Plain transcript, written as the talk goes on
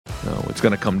It's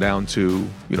going to come down to,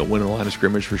 winning the line of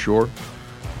scrimmage for sure.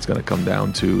 It's going to come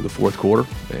down to the fourth quarter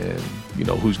and,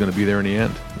 who's going to be there in the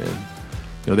end. And,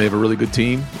 they have a really good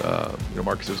team.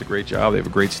 Marcus does a great job. They have a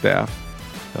great staff.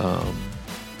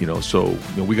 So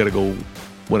we got to go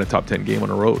win a top 10 game on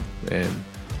the road. And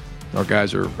our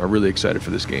guys are really excited for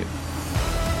this game.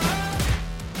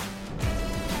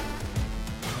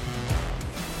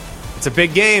 It's a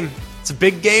big game. It's a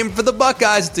big game for the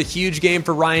Buckeyes. It's a huge game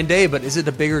for Ryan Day, but is it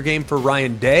a bigger game for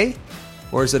Ryan Day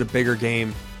or is it a bigger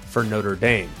game for Notre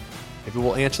Dame? Maybe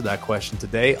we'll answer that question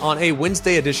today on a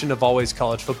Wednesday edition of Always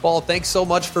College Football. Thanks so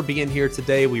much for being here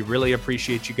today. We really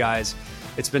appreciate you guys.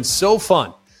 It's been so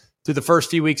fun through the first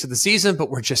few weeks of the season,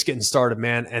 but we're just getting started,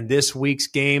 man. And this week's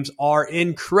games are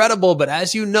incredible. But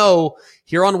as you know,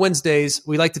 here on Wednesdays,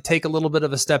 we like to take a little bit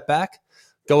of a step back,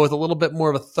 go with a little bit more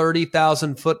of a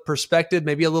 30,000-foot perspective,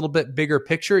 maybe a little bit bigger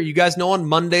picture. You guys know on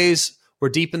Mondays, we're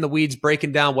deep in the weeds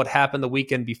breaking down what happened the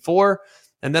weekend before.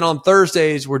 And then on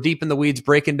Thursdays, we're deep in the weeds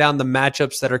breaking down the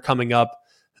matchups that are coming up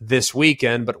this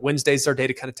weekend. But Wednesday's our day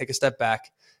to kind of take a step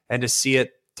back and to see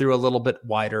it through a little bit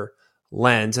wider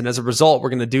lens. And as a result, we're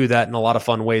going to do that in a lot of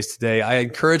fun ways today. I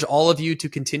encourage all of you to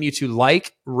continue to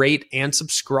like, rate, and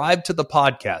subscribe to the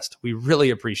podcast. We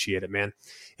really appreciate it, man.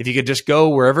 If you could just go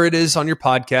wherever it is on your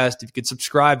podcast, if you could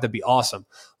subscribe, that'd be awesome.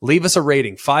 Leave us a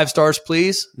rating. 5 stars,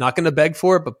 please. Not going to beg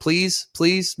for it, but please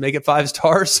make it 5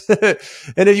 stars.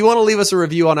 And if you want to leave us a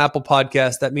review on Apple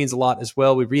Podcasts, that means a lot as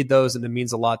well. We read those, and it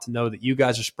means a lot to know that you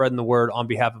guys are spreading the word on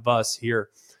behalf of us here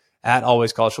at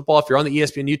Always College Football. If you're on the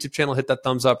ESPN YouTube channel, hit that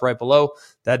thumbs up right below.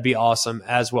 That'd be awesome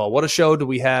as well. What a show do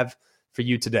we have for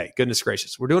you today? Goodness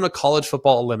gracious. We're doing a college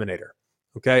football eliminator.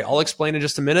 Okay, I'll explain in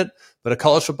just a minute, but a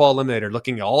college football eliminator,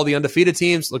 looking at all the undefeated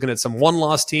teams, looking at some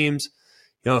one-loss teams,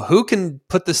 who can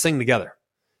put this thing together?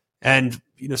 And,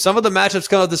 some of the matchups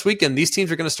coming up this weekend, these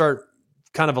teams are going to start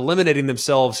kind of eliminating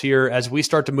themselves here as we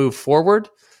start to move forward.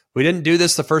 We didn't do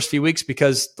this the first few weeks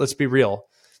because, let's be real,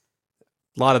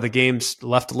 a lot of the games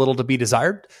left a little to be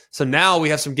desired. So now we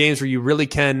have some games where you really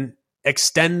can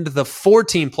extend the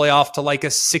 4-team playoff to like a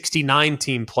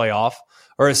 69-team playoff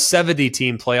or a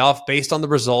 70-team playoff based on the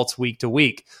results week to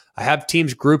week. I have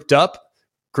teams grouped up,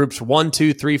 groups 1,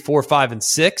 2, 3, 4, 5, and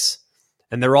 6,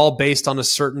 and they're all based on a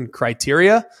certain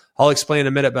criteria. I'll explain in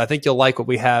a minute, but I think you'll like what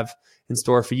we have in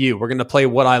store for you. We're going to play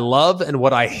what I love and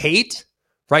what I hate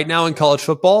right now in college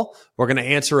football. We're going to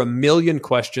answer a million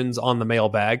questions on the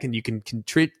mailbag, and you can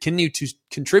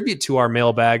contribute to our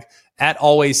mailbag at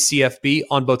AlwaysCFB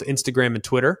on both Instagram and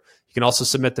Twitter. You can also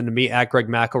submit them to me at Greg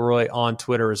McElroy on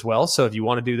Twitter as well. So if you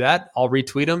want to do that, I'll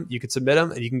retweet them. You can submit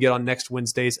them, and you can get on next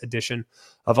Wednesday's edition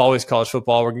of Always College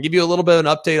Football. We're going to give you a little bit of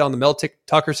an update on the Mel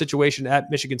Tucker situation at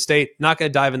Michigan State. Not going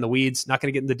to dive in the weeds, not going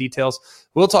to get into the details.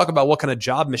 We'll talk about what kind of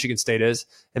job Michigan State is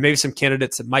and maybe some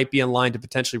candidates that might be in line to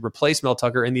potentially replace Mel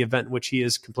Tucker in the event in which he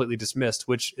is completely dismissed,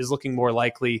 which is looking more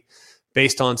likely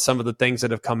based on some of the things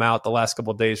that have come out the last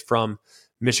couple of days from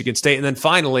Michigan State. And then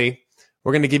finally,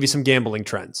 we're going to give you some gambling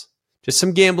trends. Just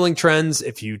some gambling trends.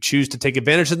 If you choose to take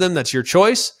advantage of them, that's your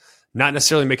choice. Not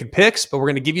necessarily making picks, but we're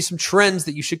going to give you some trends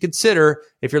that you should consider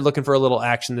if you're looking for a little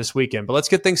action this weekend. But let's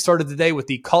get things started today with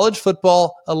the college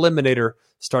football eliminator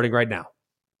starting right now.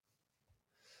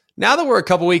 Now that we're a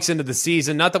couple weeks into the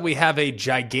season, not that we have a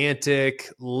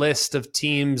gigantic list of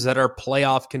teams that are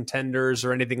playoff contenders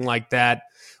or anything like that,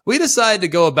 we decided to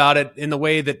go about it in the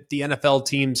way that the NFL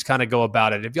teams kind of go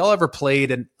about it. If y'all ever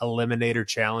played an eliminator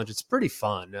challenge, it's pretty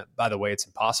fun. By the way, it's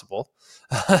impossible,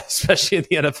 especially in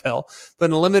the NFL.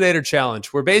 But an eliminator challenge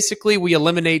where basically we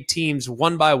eliminate teams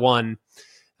one by one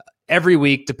every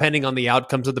week, depending on the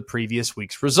outcomes of the previous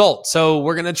week's result. So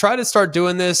we're going to try to start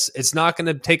doing this. It's not going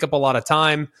to take up a lot of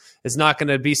time. It's not going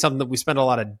to be something that we spend a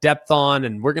lot of depth on,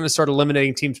 and we're going to start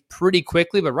eliminating teams pretty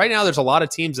quickly. But right now, there's a lot of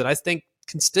teams that I think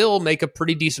can still make a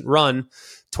pretty decent run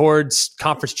towards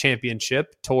conference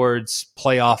championship, towards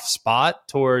playoff spot,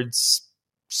 towards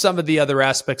some of the other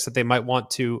aspects that they might want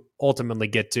to ultimately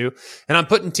get to. And I'm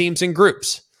putting teams in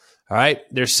groups. All right.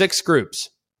 There's 6 groups.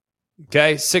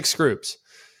 Okay. 6 groups.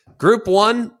 Group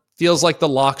 1 feels like the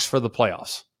locks for the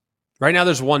playoffs. Right now,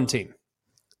 there's one team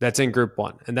that's in group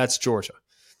 1, and that's Georgia.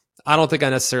 I don't think I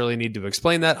necessarily need to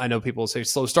explain that. I know people say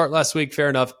slow start last week. Fair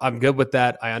enough. I'm good with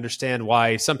that. I understand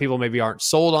why some people maybe aren't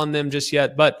sold on them just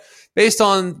yet. But based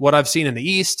on what I've seen in the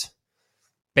East,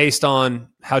 based on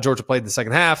how Georgia played the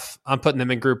second half, I'm putting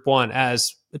them in group 1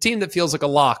 as a team that feels like a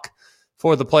lock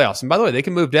for the playoffs. And by the way, they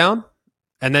can move down,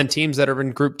 and then teams that are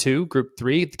in group 2, group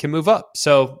 3 can move up.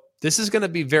 So this is going to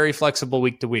be very flexible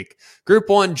week to week. Group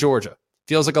 1, Georgia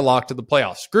feels like a lock to the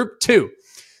playoffs. Group 2,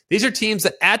 these are teams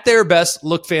that at their best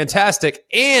look fantastic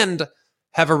and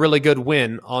have a really good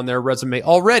win on their resume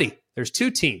already. There's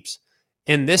 2 teams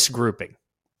in this grouping: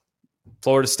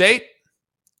 Florida State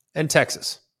and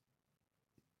Texas.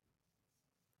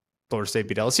 Florida State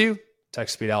beat LSU,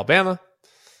 Texas beat Alabama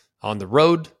on the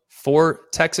road for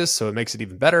Texas, so it makes it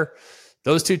even better.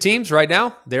 Those 2 teams right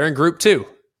now, they're in Group 2.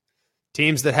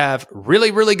 Teams that have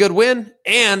really, really good win,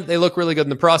 and they look really good in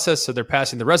the process, so they're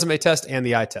passing the resume test and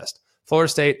the eye test. Florida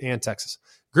State and Texas.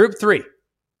 Group 3.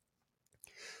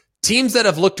 Teams that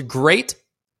have looked great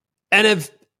and have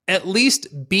at least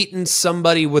beaten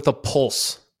somebody with a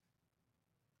pulse.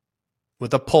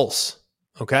 With a pulse,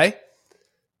 okay?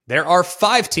 There are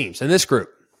 5 teams in this group.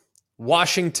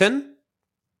 Washington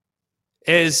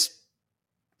is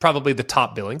probably the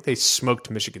top billing. They smoked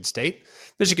Michigan State.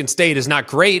 Michigan State is not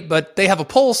great, but they have a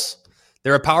pulse.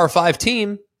 They're a Power 5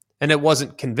 team, and it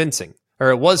wasn't convincing.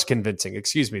 Or it was convincing,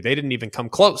 excuse me. They didn't even come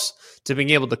close to being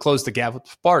able to close the gap with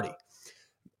Sparty.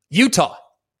 Utah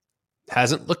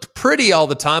hasn't looked pretty all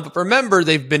the time, but remember,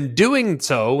 they've been doing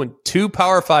so in 2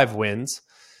 Power 5 wins,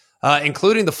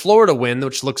 including the Florida win,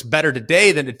 which looks better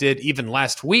today than it did even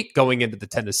last week going into the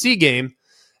Tennessee game.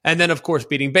 And then, of course,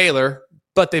 beating Baylor.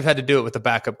 But they've had to do it with a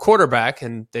backup quarterback,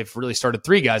 and they've really started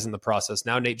 3 guys in the process.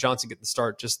 Now Nate Johnson getting the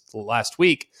start just last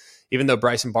week, even though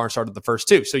Bryson Barnes started the first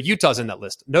 2. So Utah's in that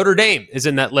list. Notre Dame is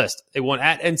in that list. They won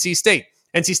at NC State.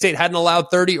 NC State hadn't allowed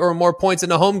 30 or more points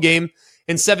in a home game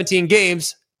in 17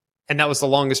 games, and that was the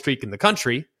longest streak in the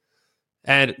country.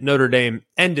 And Notre Dame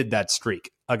ended that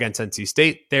streak against NC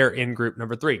State. They're in group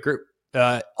number 3.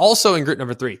 Also in group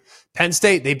number 3, Penn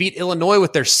State, they beat Illinois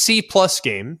with their C-plus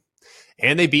game.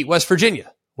 And they beat West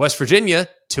Virginia. West Virginia,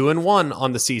 2-1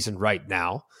 on the season right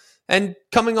now. And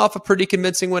coming off a pretty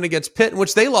convincing win against Pitt, in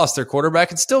which they lost their quarterback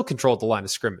and still controlled the line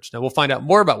of scrimmage. Now, we'll find out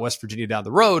more about West Virginia down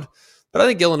the road. But I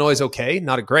think Illinois is okay.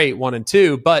 Not a great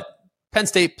 1-2. But Penn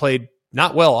State played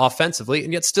not well offensively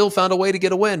and yet still found a way to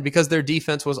get a win because their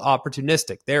defense was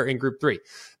opportunistic. They're in Group 3.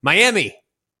 Miami.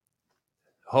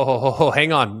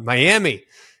 Hang on. Miami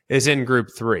is in Group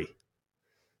 3.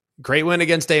 Great win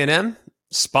against A&M.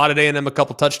 Spotted A&M a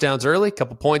couple touchdowns early, a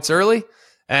couple points early,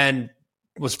 and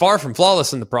was far from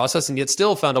flawless in the process, and yet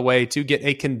still found a way to get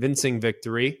a convincing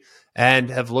victory and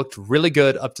have looked really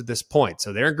good up to this point.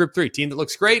 So they're in Group 3, team that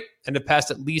looks great and have passed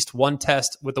at least one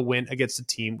test with a win against a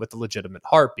team with a legitimate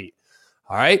heartbeat.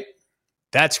 All right,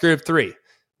 that's Group 3.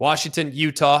 Washington,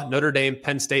 Utah, Notre Dame,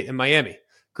 Penn State, and Miami.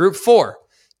 Group 4,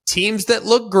 teams that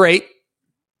look great.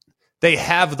 They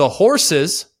have the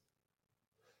horses,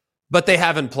 but they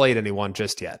haven't played anyone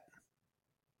just yet.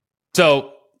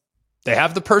 So they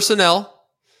have the personnel.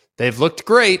 They've looked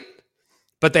great,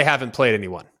 but they haven't played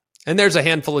anyone. And there's a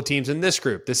handful of teams in this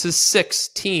group. This is 6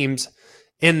 teams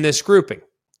in this grouping.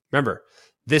 Remember,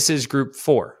 this is Group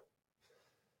 4.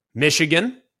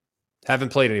 Michigan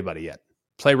haven't played anybody yet.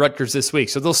 Play Rutgers this week.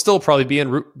 So they'll still probably be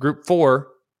in Group 4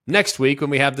 next week when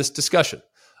we have this discussion.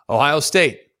 Ohio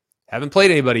State haven't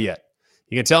played anybody yet.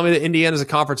 You can tell me that Indiana's a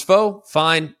conference foe.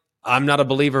 Fine. I'm not a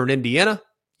believer in Indiana.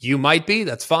 You might be.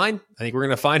 That's fine. I think we're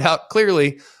going to find out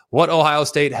clearly what Ohio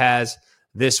State has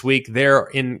this week. They're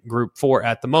in Group 4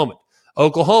 at the moment.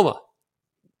 Oklahoma,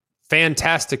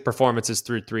 fantastic performances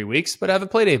through 3 weeks, but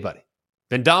haven't played anybody.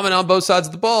 Been dominant on both sides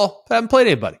of the ball, but haven't played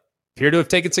anybody. Appear to have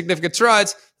taken significant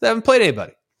strides, but haven't played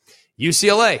anybody.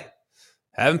 UCLA,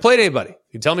 haven't played anybody.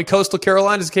 You tell me Coastal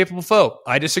Carolina is a capable foe.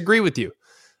 I disagree with you.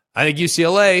 I think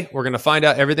UCLA, we're going to find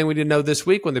out everything we need to know this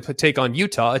week when they take on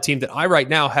Utah, a team that I right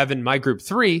now have in my Group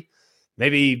 3.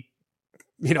 Maybe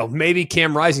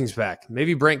Cam Rising's back.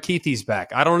 Maybe Brent Keithy's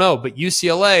back. I don't know. But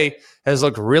UCLA has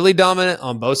looked really dominant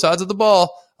on both sides of the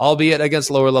ball, albeit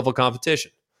against lower level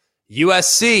competition.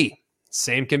 USC,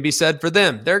 same can be said for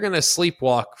them. They're going to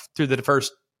sleepwalk through the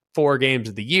first 4 games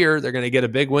of the year. They're going to get a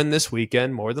big win this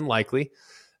weekend, more than likely.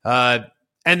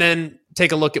 And then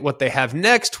take a look at what they have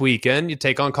next weekend. You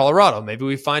take on Colorado. Maybe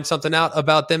we find something out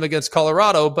about them against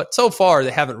Colorado, but so far they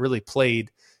haven't really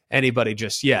played anybody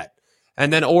just yet.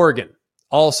 And then Oregon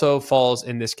also falls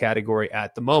in this category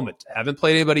at the moment. Haven't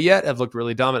played anybody yet, have looked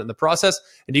really dominant in the process.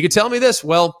 And you can tell me this,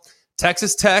 well,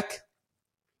 Texas Tech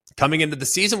coming into the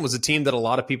season was a team that a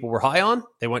lot of people were high on.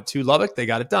 They went to Lubbock. They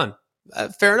got it done.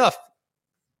 Fair enough.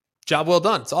 Job well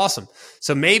done. It's awesome.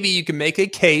 So maybe you can make a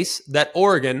case that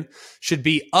Oregon should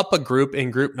be up a group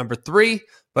in Group number 3,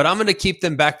 but I'm going to keep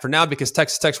them back for now because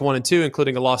Texas Tech's 1-2,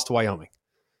 including a loss to Wyoming.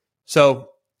 So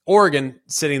Oregon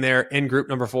sitting there in Group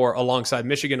number 4 alongside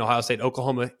Michigan, Ohio State,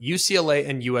 Oklahoma, UCLA,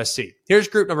 and USC. Here's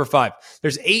Group number 5.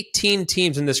 There's 18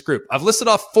 teams in this group. I've listed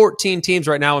off 14 teams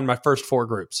right now in my first 4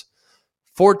 groups.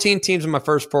 14 teams in my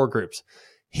first 4 groups.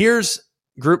 Here's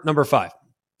Group number 5.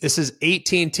 This is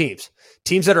 18 teams.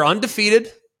 Teams that are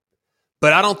undefeated,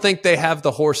 but I don't think they have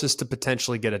the horses to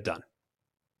potentially get it done.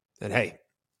 And hey,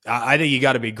 I think you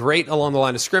got to be great along the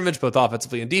line of scrimmage, both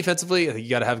offensively and defensively. I think you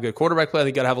got to have good quarterback play. I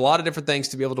think you got to have a lot of different things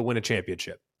to be able to win a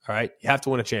championship. All right. You have to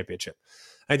win a championship.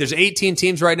 I think there's 18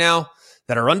 teams right now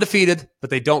that are undefeated, but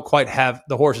they don't quite have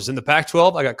the horses. In the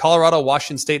Pac-12, I got Colorado,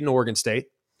 Washington State, and Oregon State.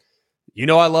 You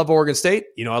know I love Oregon State.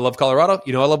 You know I love Colorado.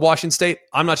 You know I love Washington State.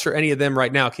 I'm not sure any of them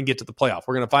right now can get to the playoff.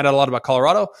 We're going to find out a lot about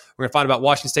Colorado. We're going to find out about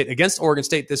Washington State against Oregon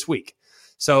State this week.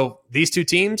 So these two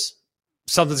teams,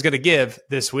 something's going to give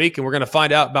this week, and we're going to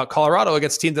find out about Colorado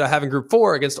against a team that I have in Group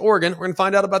 4 against Oregon. We're going to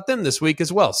find out about them this week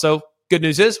as well. So good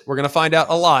news is we're going to find out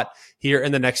a lot here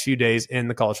in the next few days in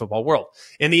the college football world.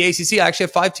 In the ACC, I actually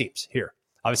have 5 teams here.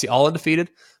 Obviously all undefeated,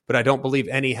 but I don't believe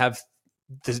any have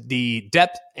the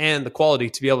depth and the quality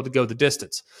to be able to go the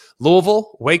distance.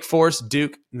 Louisville, Wake Forest,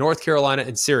 Duke, North Carolina,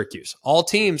 and Syracuse. All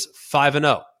teams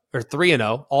 5-0 or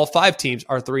 3-0. All 5 teams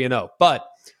are 3-0. But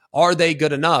are they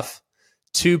good enough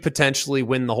to potentially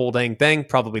win the whole dang thing?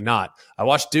 Probably not. I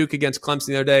watched Duke against Clemson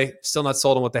the other day. Still not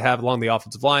sold on what they have along the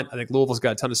offensive line. I think Louisville's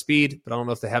got a ton of speed, but I don't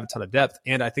know if they have a ton of depth.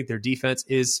 And I think their defense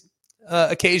is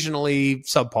occasionally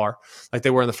subpar, like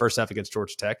they were in the first half against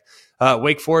Georgia Tech.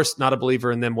 Wake Forest, not a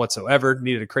believer in them whatsoever.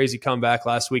 Needed a crazy comeback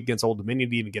last week against Old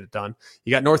Dominion to even get it done.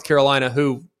 You got North Carolina,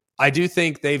 who I do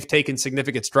think they've taken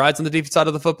significant strides on the defense side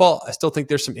of the football. I still think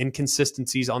there's some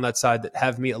inconsistencies on that side that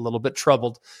have me a little bit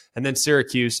troubled. And then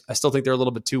Syracuse, I still think they're a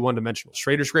little bit too one-dimensional.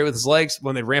 Schrader's great with his legs.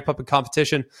 When they ramp up in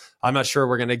competition, I'm not sure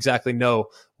we're going to exactly know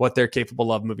what they're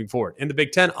capable of moving forward. In the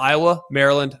Big Ten, Iowa,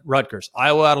 Maryland, Rutgers.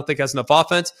 Iowa, I don't think has enough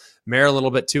offense. Maryland, a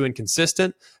little bit too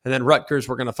inconsistent. And then Rutgers,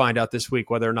 we're going to find out this week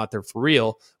whether or not they're for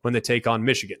real when they take on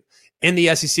Michigan. In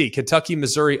the SEC, Kentucky,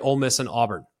 Missouri, Ole Miss, and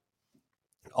Auburn.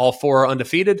 All 4 are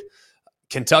undefeated.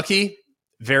 Kentucky,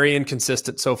 very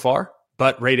inconsistent so far,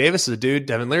 but Ray Davis is a dude.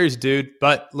 Devin Leary's a dude,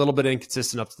 but a little bit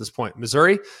inconsistent up to this point.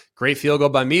 Missouri, great field goal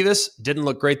by Mevis. Didn't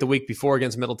look great the week before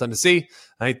against Middle Tennessee.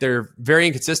 I think they're very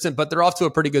inconsistent, but they're off to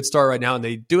a pretty good start right now, and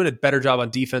they're doing a better job on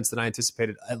defense than I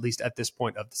anticipated, at least at this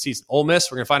point of the season. Ole Miss,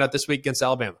 we're going to find out this week against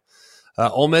Alabama.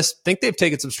 Ole Miss, think they've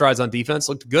taken some strides on defense.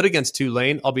 Looked good against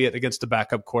Tulane, albeit against a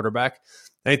backup quarterback.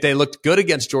 I think they looked good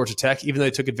against Georgia Tech, even though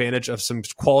they took advantage of some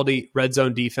quality red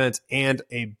zone defense and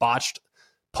a botched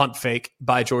punt fake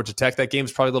by Georgia Tech. That game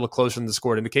is probably a little closer than the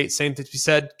score indicates. Same thing to be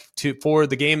said for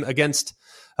the game against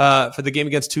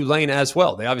Tulane as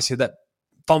well. They obviously had that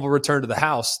fumble return to the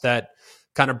house that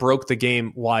kind of broke the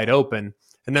game wide open.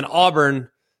 And then Auburn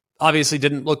obviously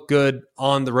didn't look good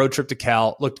on the road trip to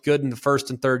Cal, looked good in the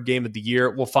first and third game of the year.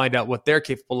 We'll find out what they're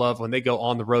capable of when they go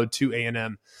on the road to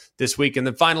A&M this week. And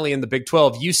then finally in the Big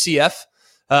 12, UCF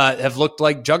have looked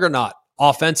like juggernaut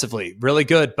offensively, really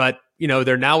good. But,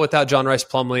 they're now without John Rice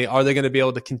Plumlee. Are they going to be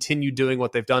able to continue doing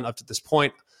what they've done up to this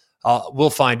point?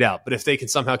 We'll find out. But if they can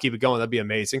somehow keep it going, that'd be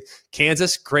amazing.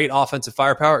 Kansas, great offensive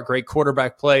firepower, great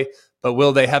quarterback play. But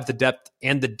will they have the depth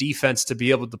and the defense to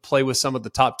be able to play with some of the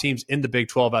top teams in the Big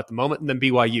 12 at the moment? And then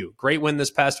BYU, great win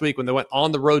this past week when they went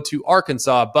on the road to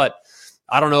Arkansas, but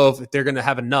I don't know if they're going to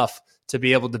have enough to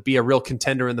be able to be a real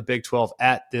contender in the Big 12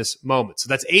 at this moment. So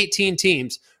that's 18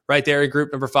 teams right there in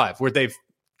group number 5, where they've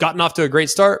gotten off to a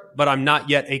great start, but I'm not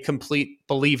yet a complete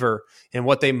believer in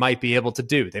what they might be able to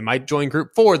do. They might join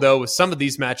group 4, though, with some of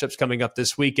these matchups coming up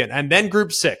this weekend. And then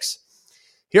group 6.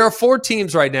 Here are 4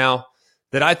 teams right now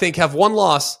that I think have one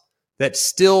loss that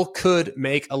still could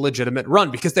make a legitimate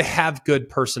run because they have good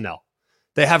personnel.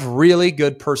 They have really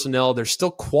good personnel. There's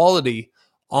still quality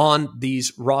on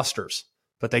these rosters,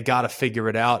 but they got to figure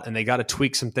it out and they got to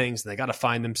tweak some things and they got to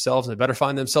find themselves, and they better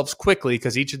find themselves quickly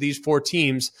because each of these 4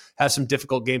 teams have some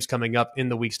difficult games coming up in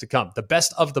the weeks to come. The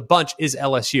best of the bunch is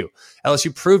LSU.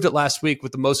 LSU proved it last week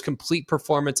with the most complete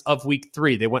performance of week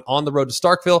 3. They went on the road to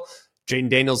Starkville. Jaden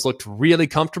Daniels looked really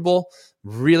comfortable,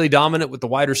 really dominant with the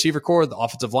wide receiver core. The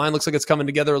offensive line looks like it's coming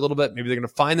together a little bit. Maybe they're going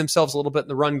to find themselves a little bit in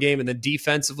the run game. And then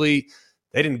defensively,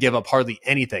 they didn't give up hardly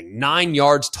anything. 9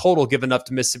 yards total given up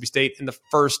to Mississippi State in the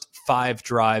first 5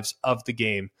 drives of the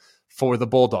game for the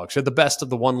Bulldogs. They're the best of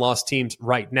the one-loss teams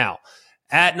right now.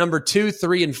 At number 2,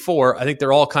 3, and 4, I think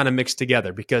they're all kind of mixed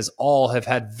together because all have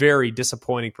had very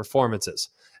disappointing performances.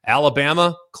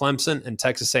 Alabama, Clemson, and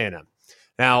Texas A&M.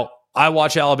 Now, I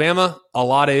watch Alabama, a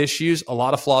lot of issues, a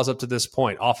lot of flaws up to this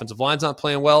point. Offensive line's not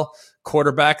playing well.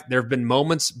 Quarterback, there have been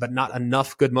moments, but not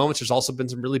enough good moments. There's also been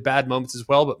some really bad moments as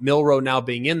well. But Milroe now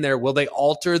being in there, will they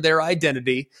alter their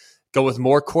identity, go with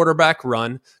more quarterback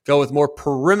run, go with more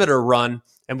perimeter run,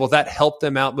 and will that help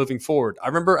them out moving forward? I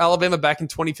remember Alabama back in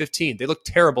 2015. They looked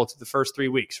terrible through the first 3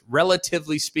 weeks,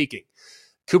 relatively speaking.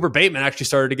 Cooper Bateman actually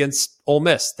started against Ole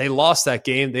Miss. They lost that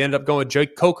game. They ended up going with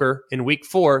Jake Coker in week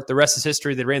 4. The rest is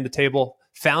history. They ran the table,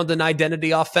 found an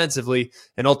identity offensively,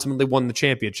 and ultimately won the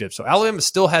championship. So Alabama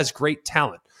still has great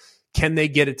talent. Can they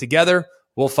get it together?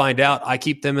 We'll find out. I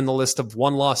keep them in the list of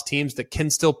one-loss teams that can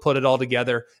still put it all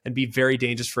together and be very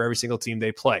dangerous for every single team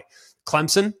they play.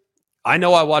 Clemson, I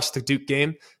know I watched the Duke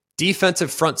game.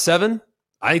 Defensive front seven,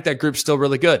 I think that group's still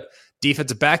really good.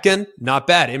 Defensive back end, not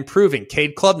bad, improving.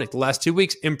 Cade Klubnik, the last 2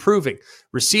 weeks, improving.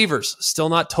 Receivers, still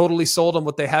not totally sold on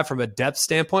what they have from a depth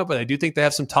standpoint, but I do think they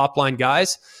have some top-line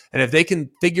guys. And if they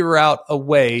can figure out a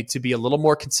way to be a little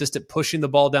more consistent pushing the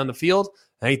ball down the field,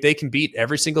 I think they can beat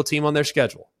every single team on their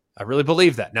schedule. I really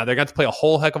believe that. Now, they're going to play a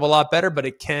whole heck of a lot better, but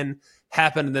it can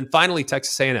happen. And then finally,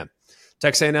 Texas A&M.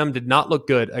 Texas A&M did not look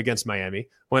good against Miami,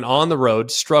 went on the road,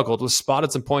 struggled, was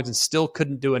spotted some points, and still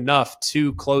couldn't do enough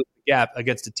to close the gap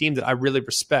against a team that I really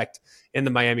respect in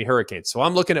the Miami Hurricanes. So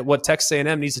I'm looking at what Texas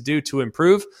A&M needs to do to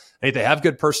improve. I think they have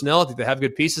good personnel. I think they have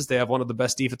good pieces. They have one of the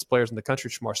best defensive players in the country,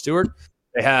 Shamar Stewart.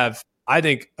 They have, I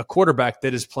think, a quarterback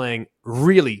that is playing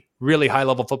really, really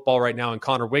high-level football right now in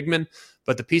Connor Wigman.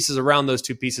 But the pieces around those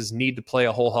two pieces need to play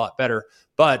a whole lot better.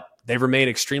 But they remain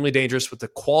extremely dangerous with the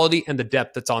quality and the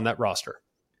depth that's on that roster.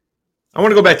 I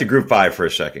want to go back to Group 5 for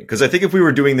a second, because I think if we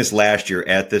were doing this last year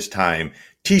at this time,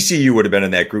 TCU would have been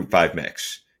in that Group 5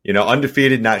 mix. You know,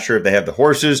 undefeated, not sure if they have the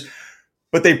horses,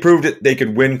 but they proved that they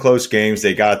could win close games.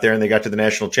 They got there and they got to the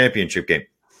national championship game.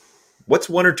 What's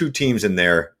one or two teams in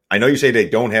there? I know you say they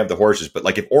don't have the horses, but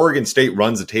like if Oregon State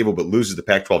runs the table but loses the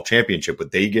Pac-12 championship,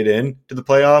 would they get in to the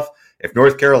playoff? If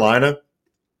North Carolina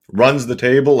runs the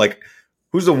table, like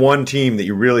who's the one team that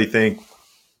you really think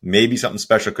maybe something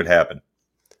special could happen?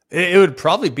 It would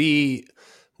probably be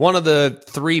one of the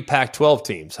three Pac-12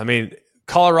 teams. I mean,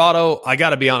 Colorado, I got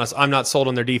to be honest, I'm not sold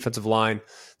on their defensive line.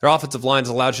 Their offensive line's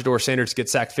allowed Shedeur Sanders to get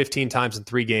sacked 15 times in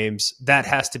 3 games. That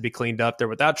has to be cleaned up. They're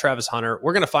without Travis Hunter.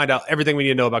 We're going to find out everything we need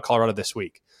to know about Colorado this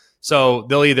week. So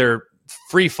they'll either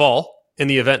free fall in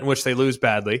the event in which they lose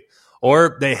badly,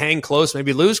 or they hang close,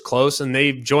 maybe lose close, and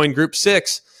they join Group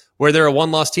 6, where they're a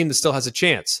one-loss team that still has a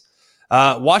chance.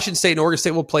 Washington State and Oregon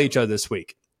State will play each other this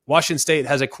week. Washington State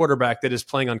has a quarterback that is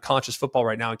playing unconscious football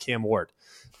right now in Cam Ward.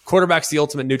 Quarterback's the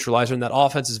ultimate neutralizer, and that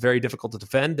offense is very difficult to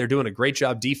defend. They're doing a great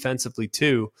job defensively,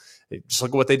 too. Just look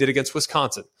at what they did against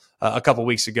Wisconsin a couple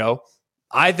weeks ago.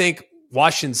 I think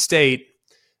Washington State,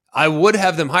 I would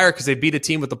have them higher because they beat a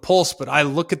team with a pulse, but I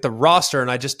look at the roster,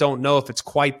 and I just don't know if it's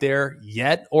quite there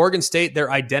yet. Oregon State,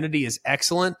 their identity is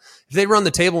excellent. If they run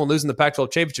the table and lose in the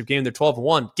Pac-12 championship game, they're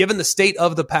 12-1. Given the state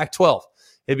of the Pac-12,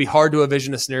 it'd be hard to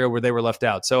envision a scenario where they were left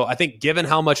out. So I think given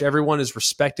how much everyone is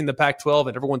respecting the Pac-12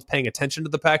 and everyone's paying attention to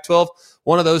the Pac-12,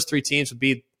 one of those three teams would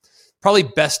be probably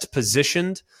best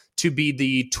positioned to be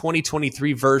the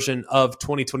 2023 version of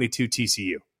 2022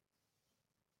 TCU.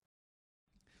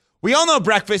 We all know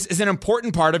breakfast is an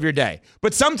important part of your day,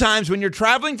 but sometimes when you're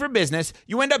traveling for business,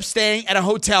 you end up staying at a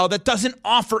hotel that doesn't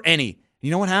offer any.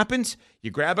 You know what happens? You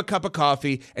grab a cup of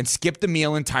coffee and skip the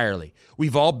meal entirely.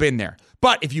 We've all been there.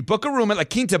 But if you book a room at La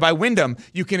Quinta by Wyndham,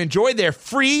 you can enjoy their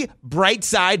free Bright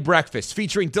Side breakfast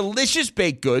featuring delicious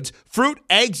baked goods, fruit,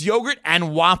 eggs, yogurt,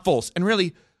 and waffles. And really,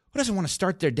 who doesn't want to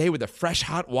start their day with a fresh,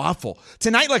 hot waffle?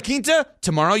 Tonight, La Quinta,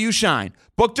 tomorrow you shine.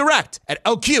 Book direct at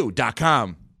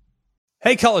lq.com.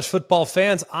 Hey, college football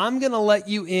fans, I'm going to let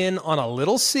you in on a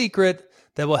little secret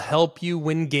that will help you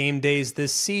win game days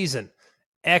this season.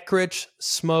 Eckrich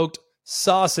smoked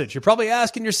sausage. You're probably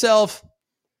asking yourself,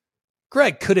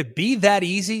 Greg, could it be that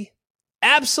easy?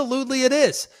 Absolutely it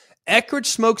is. Eckrich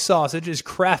smoked sausage is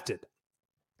crafted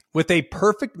with a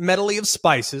perfect medley of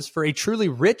spices for a truly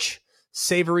rich,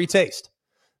 savory taste.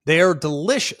 They are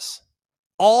delicious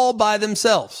all by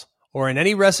themselves or in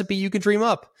any recipe you could dream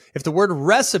up. If the word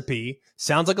recipe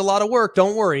sounds like a lot of work,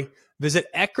 don't worry. Visit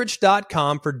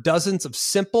Eckrich.com for dozens of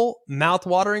simple,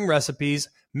 mouth-watering recipes,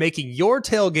 making your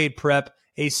tailgate prep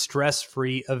a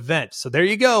stress-free event. So there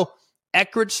you go.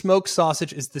 Eckrich smoked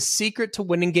sausage is the secret to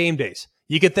winning game days.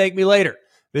 You can thank me later.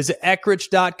 Visit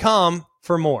Eckrich.com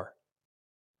for more.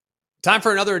 Time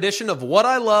for another edition of What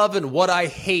I Love and What I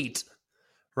Hate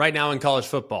right now in college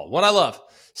football. What I love,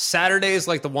 Saturdays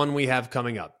like the one we have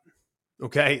coming up.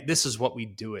 Okay, this is what we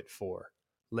do it for,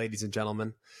 ladies and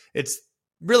gentlemen. It's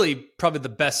really probably the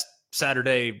best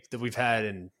Saturday that we've had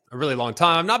in a really long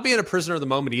time. I'm not being a prisoner of the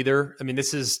moment either. I mean,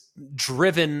 this is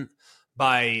driven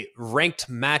by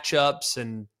ranked matchups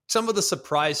and some of the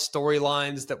surprise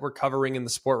storylines that we're covering in the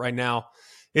sport right now.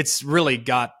 It's really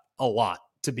got a lot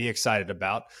to be excited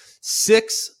about.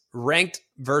 6 ranked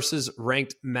versus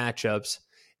ranked matchups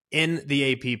in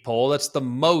the AP poll. That's the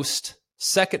most,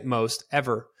 second most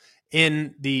ever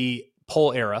in the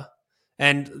poll era.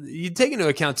 And you take into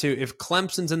account, too, if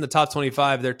Clemson's in the top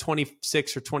 25, they're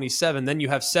 26 or 27, then you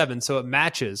have 7. So it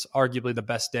matches arguably the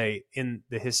best day in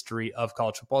the history of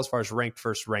college football as far as ranked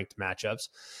versus ranked matchups.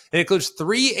 It includes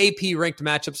 3 AP ranked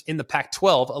matchups in the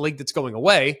Pac-12, a league that's going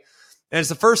away. And it's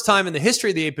the first time in the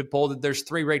history of the AP poll that there's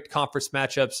 3 ranked conference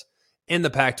matchups in the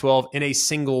Pac-12 in a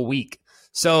single week.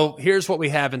 So here's what we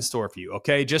have in store for you,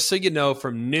 okay? Just so you know,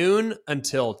 from noon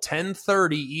until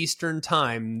 10:30 Eastern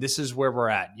time, this is where we're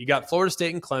at. You got Florida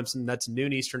State and Clemson. That's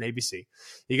noon Eastern ABC.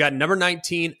 You got number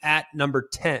 19 at number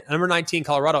 10. Number 19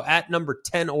 Colorado at number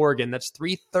 10 Oregon. That's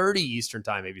 3:30 Eastern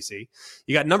time ABC.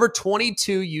 You got number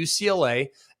 22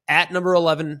 UCLA at number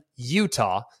 11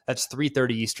 Utah. That's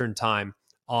 3:30 Eastern time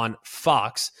on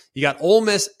Fox. You got Ole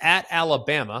Miss at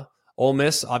Alabama. Ole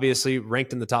Miss, obviously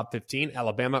ranked in the top 15.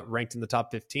 Alabama ranked in the top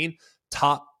 15.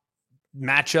 Top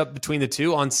matchup between the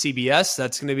two on CBS.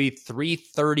 That's going to be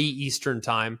 3:30 Eastern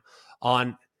time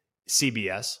on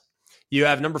CBS. You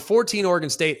have number 14 Oregon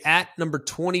State at number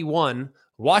 21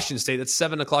 Washington State. That's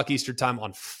 7 o'clock Eastern time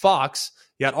on Fox.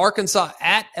 You got Arkansas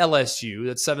at LSU.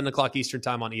 That's 7 o'clock Eastern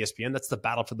time on ESPN. That's the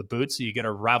battle for the boot. So you get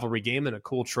a rivalry game and a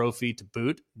cool trophy to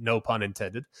boot. No pun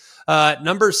intended.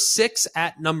 Number 6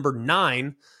 at number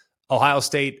 9 Ohio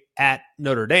State at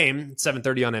Notre Dame,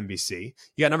 7:30 on NBC.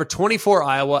 You got number 24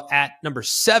 Iowa at number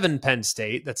 7 Penn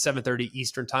State. That's 7:30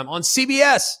 Eastern time on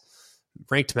CBS.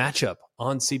 Ranked matchup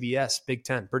on CBS, Big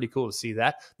Ten. Pretty cool to see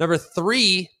that. Number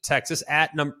 3 Texas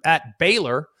at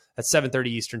Baylor at 7:30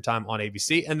 Eastern time on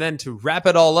ABC. And then to wrap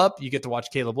it all up, you get to watch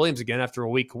Caleb Williams again after a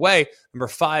week away. Number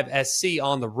 5 SC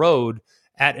on the road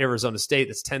at Arizona State.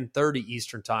 That's 10:30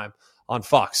 Eastern time on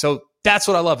Fox. So that's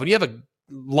what I love. When you have a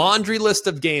laundry list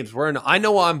of games where I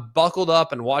know I'm buckled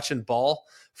up and watching ball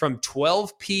from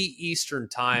 12 p Eastern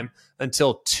time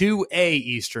until 2 a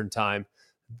Eastern time.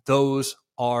 Those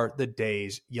are the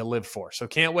days you live for. So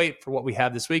can't wait for what we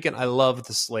have this weekend. I love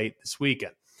the slate this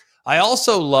weekend. I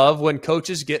also love when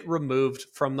coaches get removed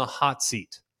from the hot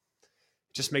seat.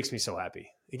 It just makes me so happy.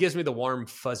 It gives me the warm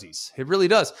fuzzies. It really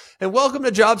does. And welcome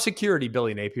to job security,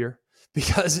 Billy Napier,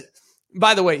 because,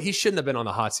 by the way, he shouldn't have been on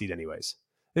the hot seat anyways.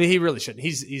 I mean, he really shouldn't.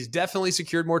 He's definitely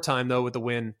secured more time, though, with the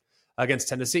win against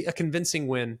Tennessee, a convincing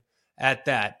win at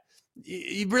that.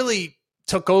 He really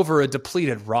took over a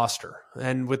depleted roster.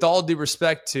 And with all due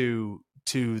respect to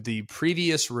the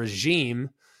previous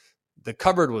regime, the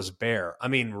cupboard was bare. I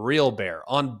mean, real bare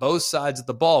on both sides of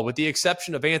the ball, with the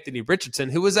exception of Anthony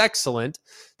Richardson, who was excellent.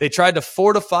 They tried to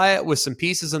fortify it with some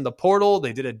pieces in the portal.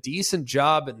 They did a decent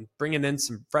job in bringing in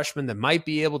some freshmen that might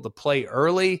be able to play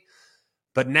early.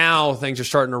 But now things are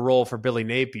starting to roll for Billy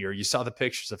Napier. You saw the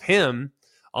pictures of him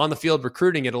on the field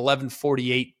recruiting at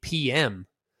 11:48 p.m.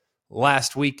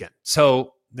 last weekend.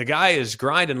 So the guy is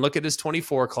grinding. Look at his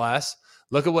 24 class.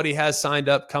 Look at what he has signed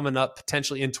up coming up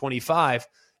potentially in 25.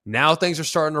 Now things are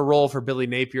starting to roll for Billy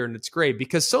Napier, and it's great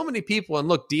because so many people, and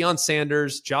look, Deion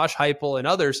Sanders, Josh Heupel, and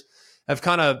others have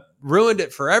kind of ruined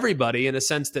it for everybody in a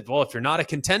sense that, well, if you're not a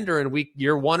contender in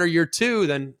year 1 or year 2,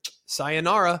 then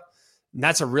sayonara. And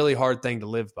that's a really hard thing to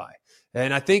live by.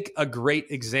 And I think a great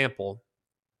example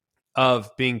of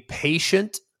being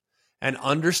patient and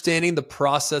understanding the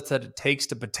process that it takes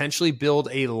to potentially build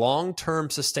a long-term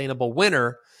sustainable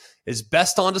winner is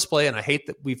best on display. And I hate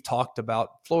that we've talked about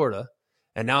Florida.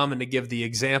 And now I'm going to give the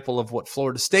example of what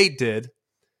Florida State did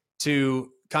to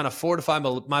kind of fortify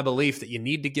my belief that you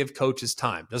need to give coaches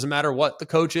time. Doesn't matter what the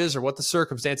coach is or what the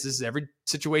circumstances. Every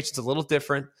situation's a little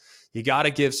different. You got to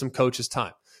give some coaches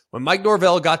time. When Mike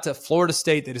Norvell got to Florida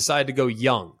State, they decided to go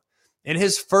young. In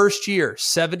his first year,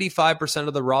 75%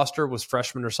 of the roster was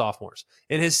freshmen or sophomores.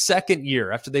 In his second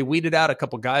year, after they weeded out a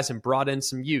couple guys and brought in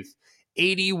some youth,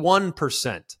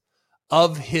 81%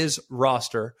 of his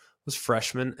roster was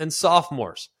freshmen and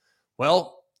sophomores.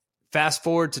 Well, fast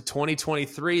forward to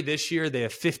 2023, this year they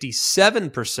have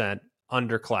 57%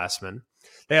 underclassmen.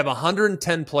 They have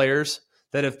 110 players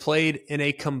that have played in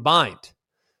a combined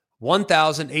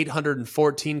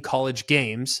 1,814 college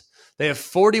games. They have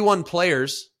 41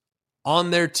 players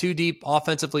on their two deep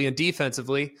offensively and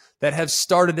defensively that have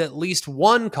started at least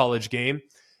one college game,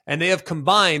 and they have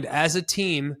combined as a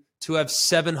team to have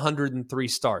 703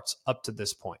 starts up to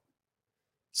this point.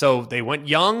 So they went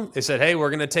young. They said, hey, we're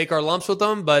going to take our lumps with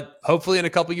them, but hopefully in a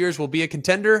couple years we'll be a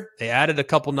contender. They added a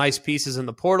couple nice pieces in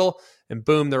the portal, and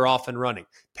boom, they're off and running.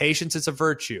 Patience is a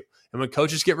virtue. And when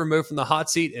coaches get removed from the hot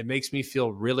seat, it makes me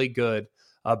feel really good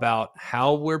about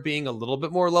how we're being a little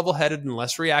bit more level-headed and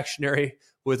less reactionary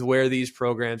with where these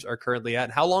programs are currently at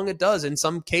and how long it does, in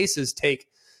some cases, take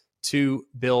to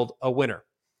build a winner.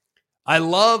 I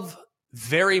love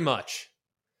very much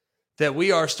that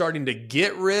we are starting to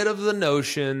get rid of the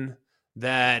notion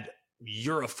that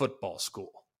you're a football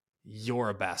school. You're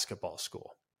a basketball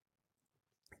school.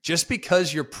 Just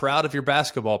because you're proud of your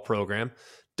basketball program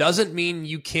doesn't mean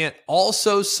you can't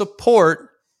also support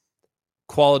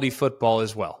quality football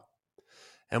as well.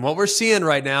 And what we're seeing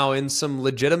right now in some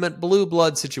legitimate blue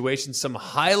blood situations, some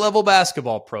high-level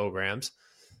basketball programs,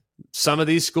 some of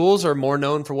these schools are more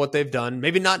known for what they've done,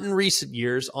 maybe not in recent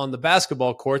years on the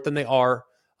basketball court than they are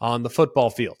on the football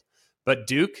field. But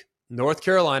Duke, North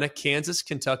Carolina, Kansas,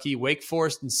 Kentucky, Wake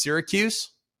Forest, and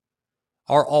Syracuse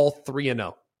are all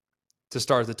 3-0 to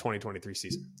start the 2023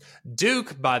 season.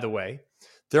 Duke, by the way,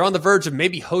 they're on the verge of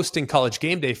maybe hosting College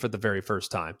Game Day for the very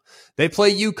first time. They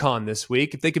play UConn this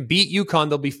week. If they can beat UConn,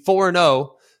 they'll be 4-0.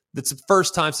 That's the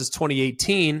first time since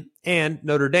 2018. And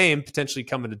Notre Dame potentially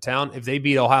coming to town. If they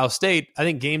beat Ohio State, I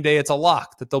think game day, it's a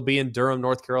lock that they'll be in Durham,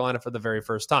 North Carolina for the very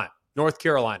first time. North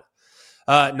Carolina's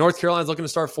looking to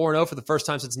start 4-0 for the first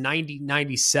time since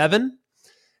 1997.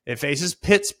 It faces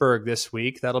Pittsburgh this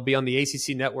week. That'll be on the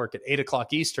ACC network at 8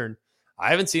 o'clock Eastern. I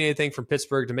haven't seen anything from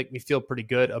Pittsburgh to make me feel pretty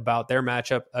good about their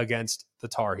matchup against the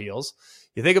Tar Heels.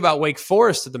 You think about Wake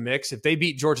Forest to the mix. If they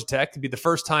beat Georgia Tech, it'd be the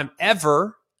first time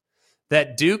ever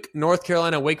that Duke, North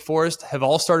Carolina, and Wake Forest have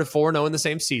all started 4-0 in the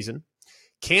same season.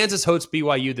 Kansas hosts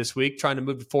BYU this week, trying to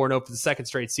move to 4-0 for the second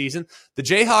straight season. The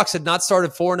Jayhawks had not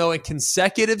started 4-0 in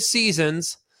consecutive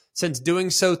seasons since doing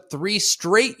so 3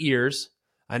 straight years.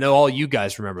 I know all you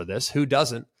guys remember this. Who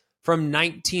doesn't? From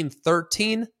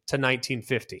 1913 to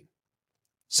 1915.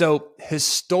 So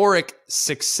historic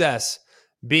success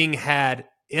being had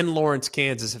in Lawrence,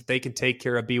 Kansas, if they can take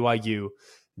care of BYU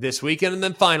this weekend. And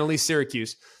then finally,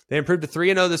 Syracuse. They improved to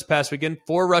 3-0 this past weekend,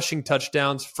 4 rushing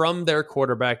touchdowns from their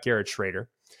quarterback, Garrett Schrader.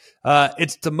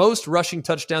 It's the most rushing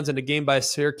touchdowns in a game by a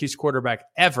Syracuse quarterback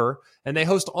ever, and they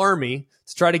host Army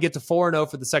to try to get to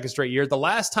 4-0 for the second straight year. The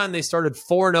last time they started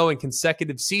 4-0 in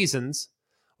consecutive seasons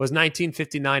was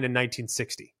 1959 and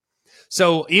 1960.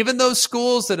 So even those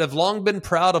schools that have long been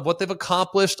proud of what they've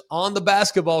accomplished on the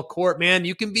basketball court, man,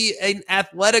 you can be an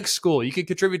athletic school. You can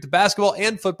contribute to basketball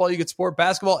and football. You can support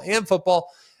basketball and football.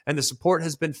 And the support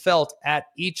has been felt at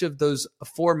each of those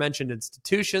aforementioned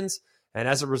institutions. And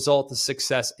as a result, the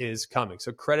success is coming.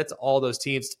 So credit to all those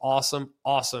teams. It's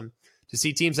awesome to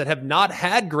see teams that have not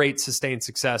had great sustained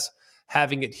success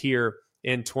having it here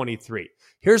in 23.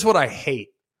 Here's what I hate.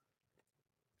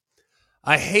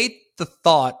 I hate the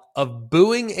thought of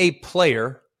booing a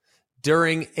player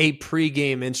during a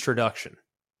pregame introduction.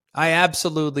 I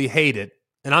absolutely hate it.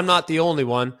 And I'm not the only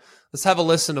one. Let's have a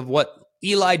listen of what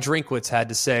Eli Drinkwitz had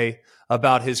to say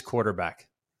about his quarterback.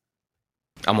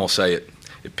 I'm going to say it.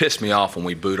 It pissed me off when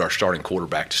we booed our starting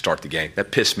quarterback to start the game.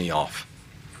 That pissed me off.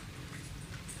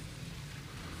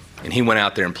 And he went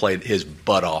out there and played his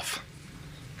butt off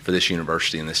for this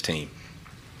university and this team.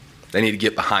 They need to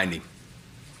get behind him.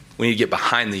 We need to get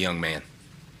behind the young man.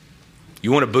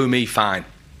 You want to boo me, fine.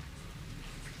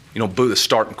 You don't boo the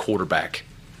starting quarterback.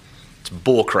 It's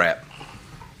bull crap.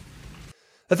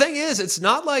 The thing is, it's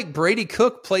not like Brady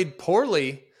Cook played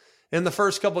poorly in the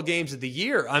first couple games of the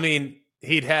year. I mean,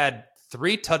 he'd had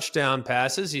 3 touchdown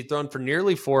passes. He'd thrown for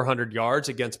nearly 400 yards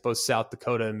against both South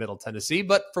Dakota and Middle Tennessee.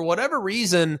 But for whatever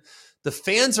reason, the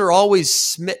fans are always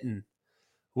smitten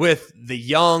with the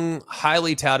young,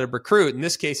 highly touted recruit. In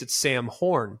this case, it's Sam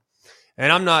Horn.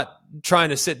 And I'm not trying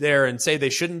to sit there and say they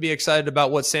shouldn't be excited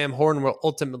about what Sam Horn will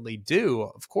ultimately do.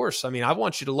 Of course, I mean, I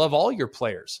want you to love all your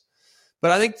players.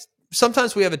 But I think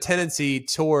sometimes we have a tendency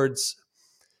towards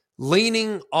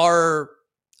leaning our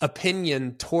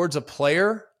opinion towards a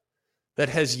player that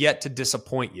has yet to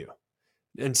disappoint you.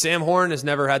 And Sam Horn has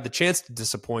never had the chance to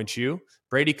disappoint you.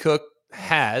 Brady Cook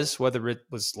has, whether it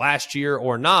was last year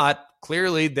or not.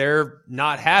 Clearly, they're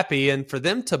not happy. And for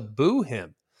them to boo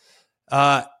him.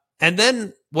 And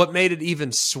then what made it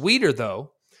even sweeter,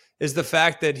 though, is the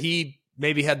fact that he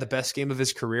maybe had the best game of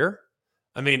his career.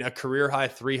 I mean, a career-high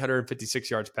 356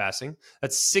 yards passing.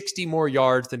 That's 60 more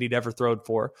yards than he'd ever thrown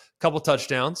for. A couple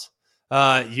touchdowns.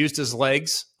 Used his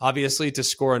legs, obviously, to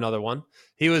score another one.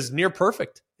 He was near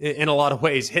perfect in a lot of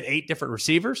ways. Hit 8 different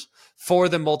receivers, 4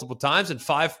 of them multiple times, and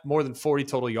 5 more than 40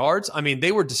 total yards. I mean,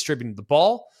 they were distributing the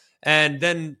ball. And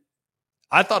then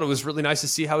I thought it was really nice to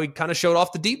see how he kind of showed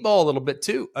off the deep ball a little bit,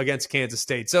 too, against Kansas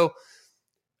State. So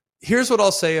here's what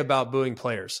I'll say about booing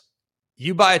players.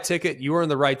 You buy a ticket, you are in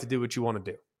the right to do what you want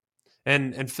to do.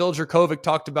 And Phil Jurkovec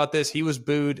talked about this. He was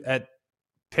booed at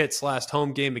Pitt's last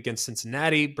home game against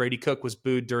Cincinnati. Brady Cook was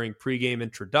booed during pregame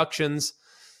introductions.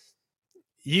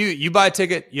 You buy a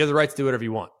ticket, you have the right to do whatever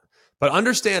you want. But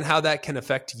understand how that can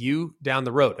affect you down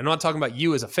the road. And I'm not talking about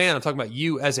you as a fan. I'm talking about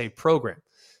you as a program.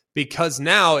 Because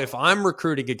now if I'm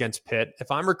recruiting against Pitt, if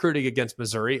I'm recruiting against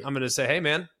Missouri, I'm going to say, hey,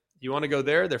 man, You want to go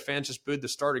there? Their fans just booed the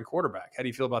starting quarterback. How do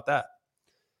you feel about that?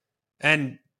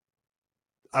 And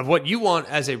what you want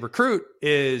as a recruit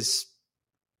is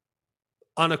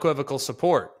unequivocal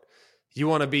support. You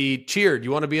want to be cheered.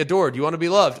 You want to be adored. You want to be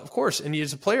loved. Of course. And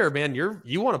as a player, man,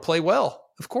 you want to play well.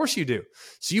 Of course you do.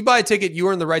 So you buy a ticket, you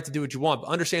earn the right to do what you want. But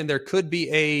understand there could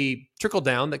be a trickle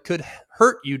down that could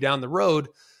hurt you down the road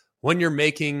when you're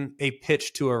making a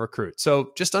pitch to a recruit.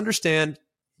 So just understand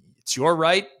it's your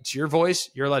right. It's your voice.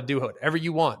 You're allowed to do whatever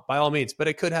you want by all means. But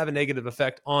it could have a negative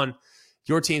effect on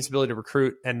your team's ability to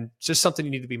recruit, and it's just something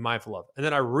you need to be mindful of. And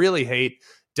then I really hate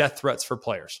death threats for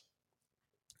players.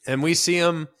 And we see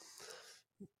them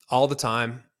all the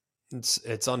time.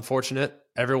 It's unfortunate.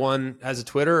 Everyone has a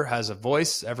Twitter, has a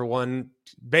voice. Everyone,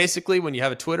 basically, when you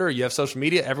have a Twitter, you have social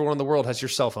media, everyone in the world has your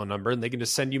cell phone number, and they can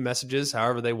just send you messages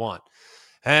however they want.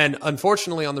 And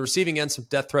unfortunately, on the receiving end, some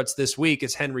death threats this week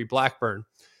is Henry Blackburn.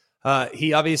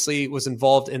 He obviously was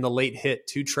involved in the late hit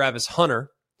to Travis Hunter,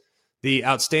 the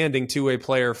outstanding two-way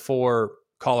player for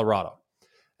Colorado.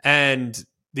 And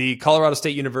the Colorado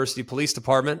State University Police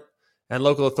Department and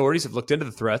local authorities have looked into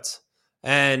the threats,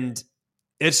 and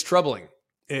it's troubling.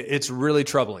 It's really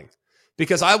troubling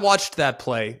because I watched that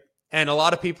play, and a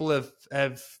lot of people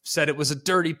have said it was a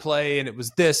dirty play and it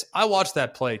was this. I watched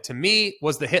that play. To me,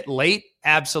 was the hit late?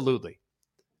 Absolutely.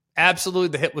 Absolutely,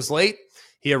 the hit was late.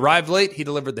 He arrived late. He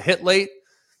delivered the hit late.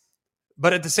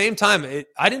 But at the same time,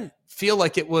 I didn't feel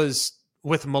like it was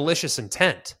with malicious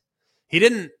intent. He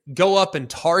didn't go up and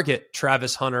target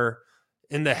Travis Hunter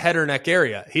in the head or neck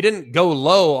area. He didn't go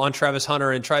low on Travis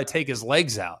Hunter and try to take his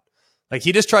legs out. Like,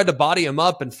 he just tried to body him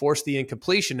up and force the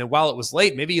incompletion. And while it was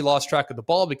late, maybe he lost track of the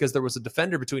ball because there was a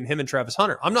defender between him and Travis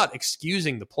Hunter. I'm not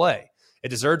excusing the play. It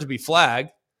deserved to be flagged.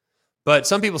 But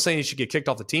some people saying he should get kicked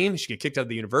off the team. He should get kicked out of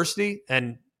the university.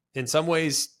 And in some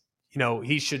ways,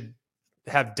 he should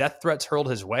have death threats hurled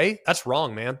his way. That's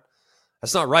wrong, man.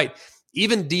 That's not right.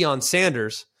 Even Deion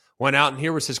Sanders went out, and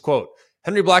here was his quote.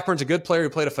 Henry Blackburn's a good player who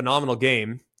played a phenomenal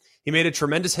game. He made a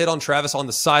tremendous hit on Travis on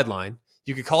the sideline.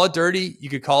 You could call it dirty. You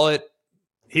could call it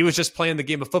he was just playing the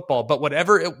game of football. But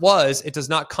whatever it was, it does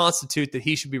not constitute that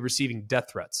he should be receiving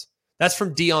death threats. That's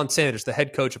from Deion Sanders, the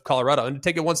head coach of Colorado. And to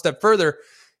take it one step further,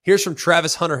 here's from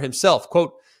Travis Hunter himself.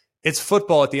 Quote, "It's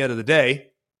football at the end of the day.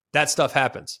 That stuff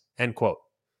happens." End quote.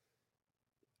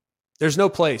 There's no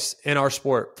place in our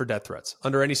sport for death threats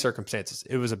under any circumstances.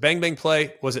 It was a bang-bang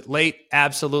play. Was it late?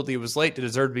 Absolutely, it was late. Did it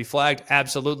deserve to be flagged?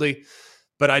 Absolutely.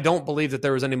 But I don't believe that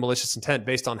there was any malicious intent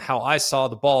based on how I saw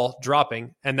the ball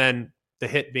dropping and then the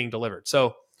hit being delivered.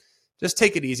 So just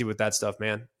take it easy with that stuff,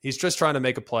 man. He's just trying to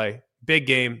make a play. Big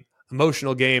game,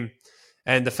 emotional game.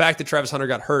 And the fact that Travis Hunter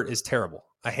got hurt is terrible.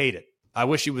 I hate it. I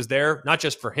wish he was there, not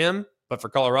just for him, but for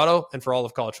Colorado and for all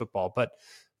of college football. But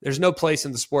there's no place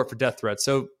in the sport for death threats.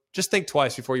 So just think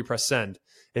twice before you press send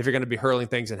if you're going to be hurling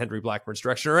things in Henry Blackburn's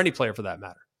direction or any player for that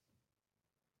matter.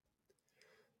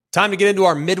 Time to get into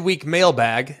our midweek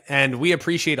mailbag, and we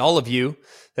appreciate all of you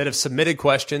that have submitted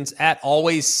questions at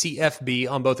AlwaysCFB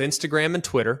on both Instagram and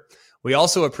Twitter. We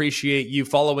also appreciate you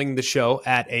following the show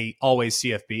at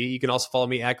AlwaysCFB. You can also follow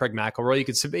me at Craig McElroy. You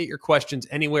can submit your questions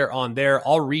anywhere on there.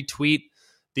 I'll retweet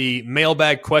the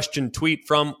mailbag question tweet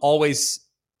from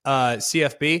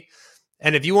AlwaysCFB.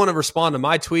 And if you want to respond to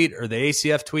my tweet or the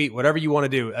ACF tweet, whatever you want to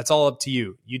do, that's all up to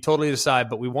you. You totally decide,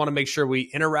 but we want to make sure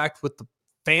we interact with the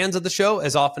fans of the show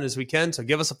as often as we can. So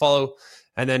give us a follow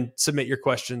and then submit your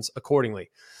questions accordingly.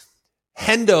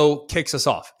 Hendo kicks us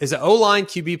off. Is it O-line,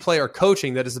 QB play, or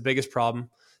coaching that is the biggest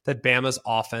problem that Bama's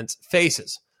offense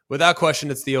faces? Without question,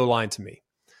 it's the O-line to me.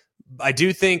 I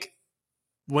do think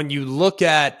when you look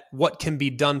at what can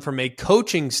be done from a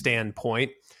coaching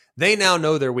standpoint, they now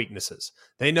know their weaknesses.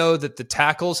 They know that the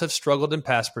tackles have struggled in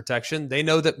pass protection. They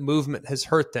know that movement has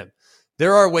hurt them.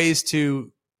 There are ways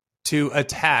to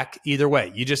attack either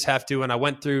way. You just have to, and I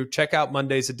went through, check out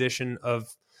Monday's edition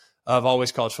of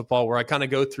Always College Football, where I kind of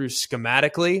go through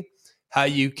schematically how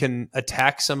you can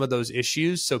attack some of those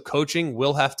issues. So coaching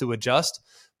will have to adjust.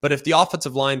 But if the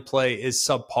offensive line play is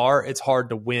subpar, it's hard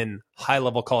to win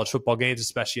high-level college football games,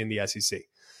 especially in the SEC.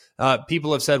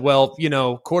 People have said, well,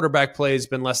 quarterback play has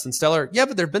been less than stellar. Yeah,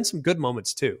 but there have been some good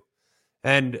moments too.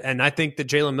 And I think that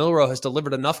Jalen Milroe has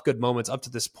delivered enough good moments up to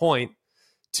this point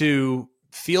to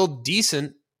feel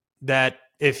decent that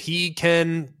if he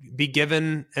can be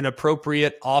given an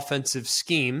appropriate offensive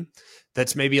scheme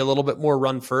that's maybe a little bit more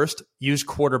run first, use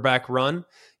quarterback run,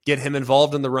 get him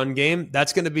involved in the run game,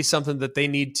 that's going to be something that they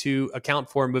need to account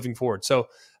for moving forward. So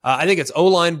I think it's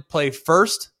O-line play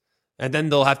first, and then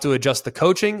they'll have to adjust the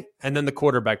coaching and then the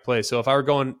quarterback play. So if I were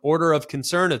going order of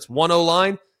concern, it's 1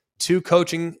 O-line, 2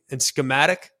 coaching and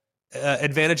schematic,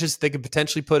 advantages they could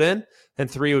potentially put in, and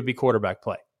 3 would be quarterback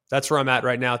play. That's where I'm at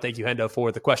right now. Thank you, Hendo,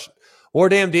 for the question. Or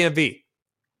damn DMV.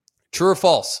 True or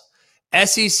false?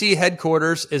 SEC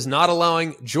headquarters is not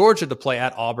allowing Georgia to play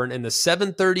at Auburn in the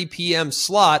 7:30 p.m.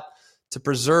 slot to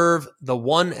preserve the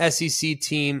one SEC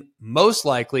team most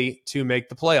likely to make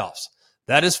the playoffs.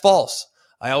 That is false.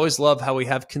 I always love how we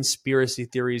have conspiracy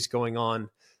theories going on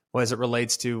as it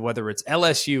relates to whether it's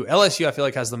LSU. LSU, I feel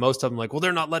like, has the most of them. Like, well,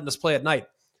 they're not letting us play at night.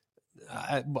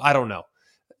 I don't know.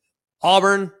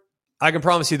 Auburn, I can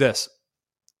promise you this.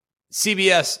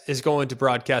 CBS is going to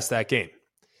broadcast that game.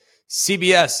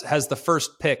 CBS has the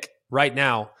first pick right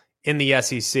now in the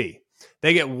SEC.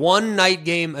 They get one night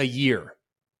game a year.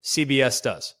 CBS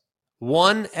does.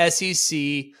 One SEC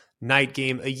night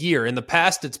game a year. In the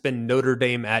past, it's been Notre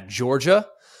Dame at Georgia,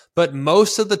 but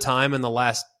most of the time in the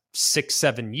last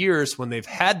 6-7 years when they've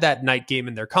had that night game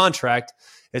in their contract,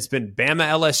 it's been Bama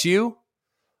LSU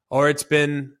or it's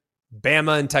been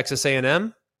Bama and Texas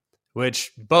A&M,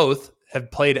 which both have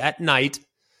played at night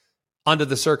under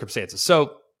the circumstances.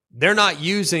 So they're not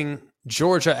using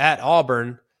Georgia at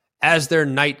Auburn as their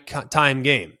nighttime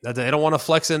game. They don't want to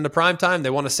flex it into prime time. They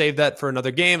want to save that for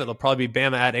another game. It'll probably be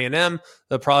Bama at A&M.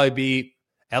 It'll probably be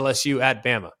LSU at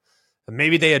Bama.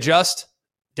 Maybe they adjust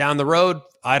down the road.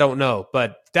 I don't know,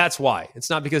 but that's why. It's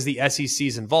not because the SEC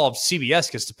is involved.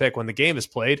 CBS gets to pick when the game is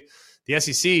played. The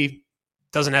SEC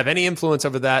doesn't have any influence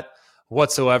over that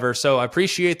whatsoever. So I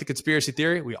appreciate the conspiracy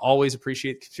theory. We always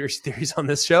appreciate conspiracy theories on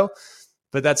this show,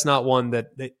 but that's not one that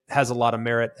has a lot of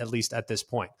merit, at least at this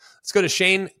point. Let's go to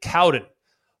Shane Cowden.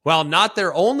 While not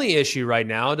their only issue right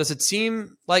now, does it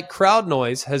seem like crowd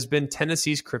noise has been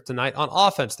Tennessee's kryptonite on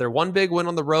offense? Their one big win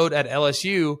on the road at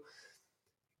LSU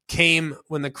came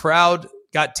when the crowd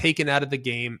got taken out of the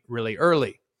game really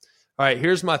early. All right,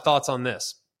 here's my thoughts on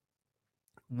this.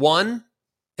 One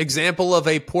example of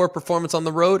a poor performance on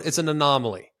the road is an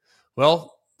anomaly.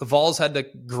 Well, the Vols had to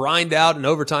grind out an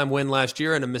overtime win last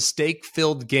year in a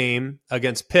mistake-filled game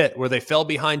against Pitt where they fell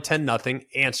behind 10-0,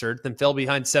 answered, then fell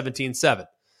behind 17-7.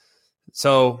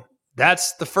 So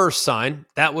that's the first sign.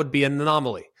 That would be an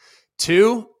anomaly.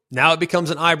 2, now it becomes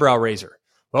an eyebrow raiser.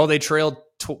 Well, they trailed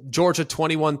Georgia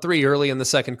 21-3 early in the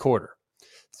second quarter.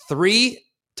 3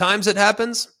 times it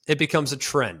happens, it becomes a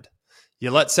trend. You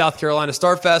let South Carolina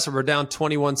start fast and we're down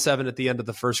 21-7 at the end of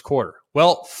the first quarter.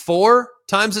 Well, 4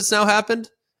 times it's now happened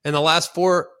in the last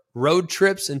 4 road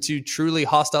trips into truly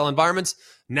hostile environments.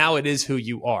 Now it is who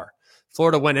you are.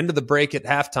 Florida went into the break at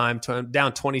halftime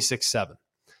down 26-7.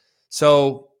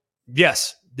 So,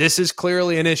 yes, this is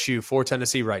clearly an issue for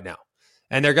Tennessee right now,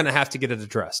 and they're going to have to get it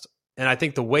addressed. And I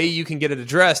think the way you can get it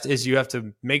addressed is you have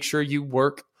to make sure you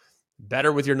work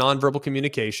better with your nonverbal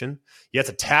communication. You have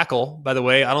to tackle. By the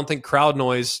way, I don't think crowd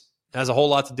noise has a whole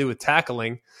lot to do with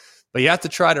tackling, but you have to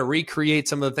try to recreate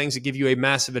some of the things that give you a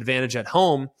massive advantage at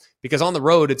home, because on the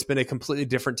road, it's been a completely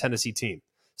different Tennessee team.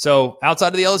 So outside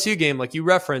of the LSU game, like you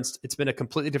referenced, it's been a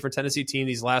completely different Tennessee team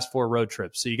these last 4 road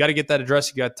trips. So you got to get that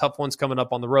addressed. You got tough ones coming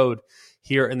up on the road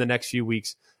here in the next few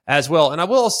weeks as well. And I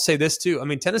will also say this too. I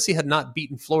mean, Tennessee had not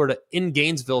beaten Florida in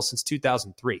Gainesville since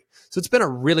 2003. So it's been a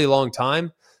really long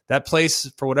time. That place,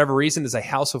 for whatever reason, is a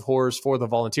house of horrors for the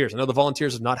Volunteers. I know the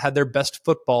Volunteers have not had their best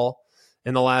football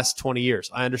in the last 20 years.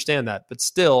 I understand that. But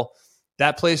still,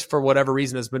 that place, for whatever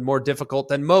reason, has been more difficult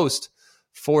than most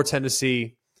for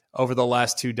Tennessee over the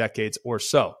last 2 decades or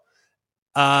so.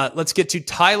 Let's get to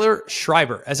Tyler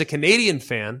Schreiber. As a Canadian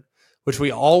fan, which we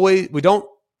don't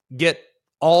get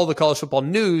all the college football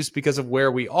news because of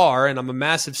where we are, and I'm a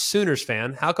massive Sooners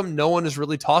fan, how come no one is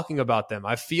really talking about them?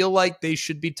 I feel like they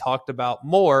should be talked about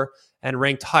more and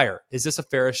ranked higher. Is this a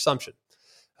fair assumption?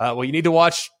 Well, you need to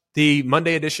watch the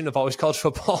Monday edition of Always College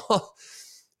Football.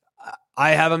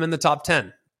 I have them in the top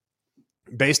 10.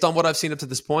 Based on what I've seen up to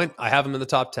this point, I have them in the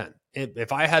top 10.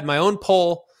 If I had my own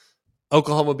poll,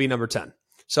 Oklahoma would be number 10.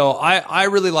 So I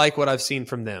really like what I've seen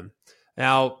from them.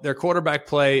 Now, their quarterback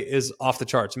play is off the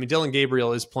charts. I mean, Dylan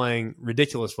Gabriel is playing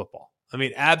ridiculous football. I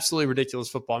mean, absolutely ridiculous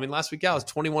football. I mean, last week, was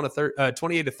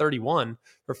 28-31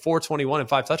 for 421 and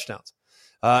 5 touchdowns.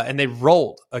 And they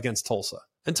rolled against Tulsa.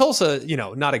 And Tulsa,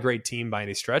 not a great team by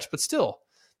any stretch, but still,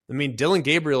 I mean, Dylan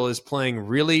Gabriel is playing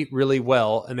really, really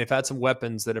well, and they've had some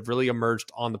weapons that have really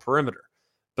emerged on the perimeter.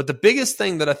 But the biggest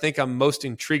thing that I think I'm most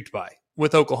intrigued by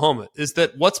with Oklahoma is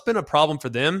that what's been a problem for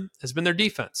them has been their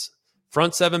defense.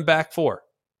 Front 7, back 4.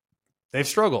 They've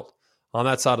struggled on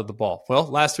that side of the ball. Well,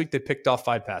 last week they picked off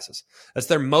 5 passes. That's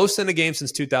their most in a game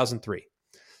since 2003.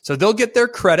 So they'll get their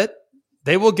credit.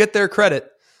 They will get their credit.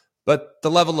 But the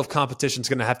level of competition is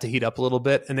going to have to heat up a little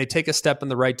bit, and they take a step in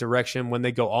the right direction when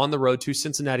they go on the road to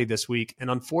Cincinnati this week. And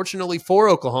unfortunately for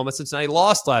Oklahoma, Cincinnati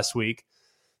lost last week.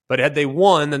 But had they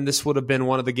won, then this would have been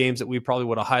one of the games that we probably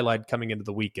would have highlighted coming into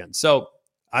the weekend. So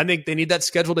I think they need that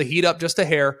schedule to heat up just a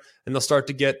hair, and they'll start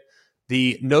to get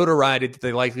the notoriety that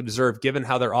they likely deserve, given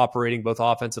how they're operating both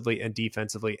offensively and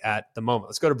defensively at the moment.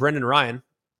 Let's go to Brendan Ryan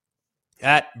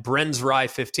at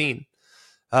BrensRye15.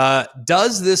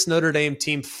 Does this Notre Dame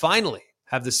team finally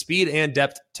have the speed and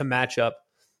depth to match up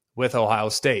with Ohio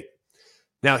State?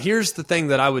 Now, here's the thing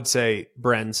that I would say,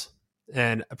 Brens,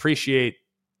 and appreciate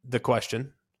the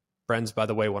question. Brens, by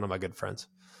the way, one of my good friends.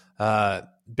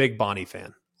 Big Bonnie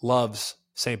fan. Loves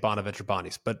St. Bonaventure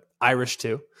Bonnies, but Irish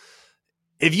too.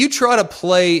 If you try to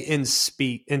play in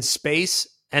space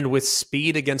and with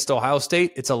speed against Ohio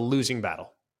State, it's a losing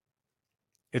battle.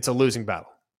 It's a losing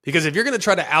battle. Because if you're going to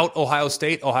try to out Ohio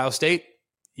State,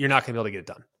 you're not going to be able to get it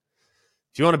done.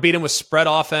 If you want to beat them with spread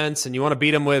offense and you want to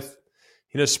beat them with,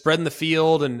 spreading the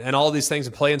field and all these things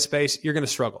and play in space, you're going to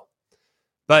struggle.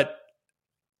 But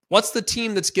what's the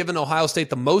team that's given Ohio State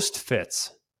the most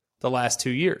fits the last 2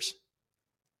 years?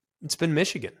 It's been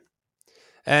Michigan.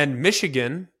 And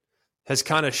Michigan has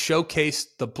kind of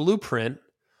showcased the blueprint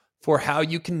for how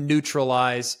you can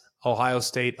neutralize Ohio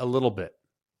State a little bit.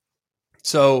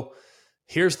 So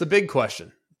here's the big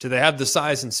question. Do they have the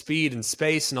size and speed and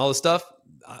space and all this stuff?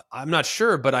 I'm not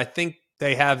sure, but I think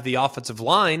they have the offensive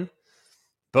line.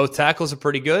 Both tackles are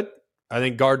pretty good. I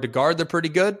think guard to guard, they're pretty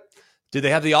good. Do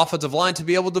they have the offensive line to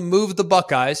be able to move the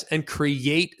Buckeyes and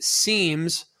create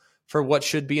seams for what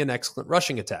should be an excellent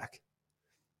rushing attack?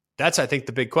 That's, I think,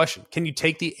 the big question. Can you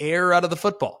take the air out of the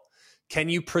football? Can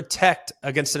you protect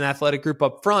against an athletic group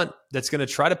up front that's going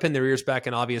to try to pin their ears back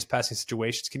in obvious passing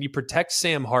situations? Can you protect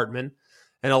Sam Hartman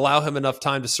and allow him enough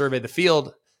time to survey the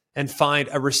field and find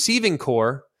a receiving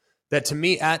core that, to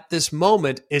me, at this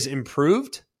moment is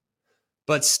improved,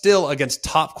 but still against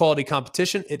top quality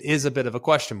competition, it is a bit of a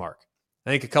question mark. I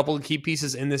think a couple of key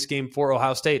pieces in this game for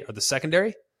Ohio State are the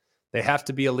secondary. They have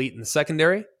to be elite in the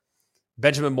secondary.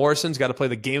 Benjamin Morrison's got to play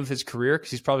the game of his career because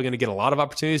he's probably going to get a lot of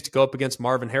opportunities to go up against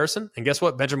Marvin Harrison. And guess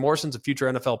what? Benjamin Morrison's a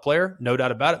future NFL player, no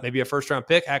doubt about it. Maybe a first-round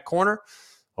pick at corner.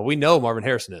 Well, we know Marvin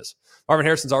Harrison is. Marvin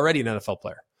Harrison's already an NFL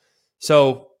player.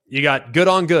 So you got good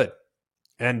on good.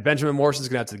 And Benjamin Morrison's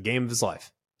going to have to the game of his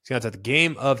life. He's going to have to the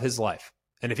game of his life.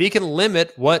 And if he can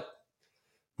limit what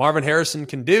Marvin Harrison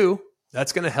can do,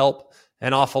 that's going to help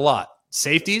an awful lot.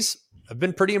 Safeties, I've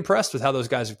been pretty impressed with how those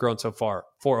guys have grown so far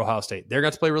for Ohio State. They're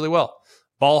going to play really well.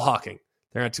 Ball hawking.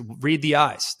 They're going to read the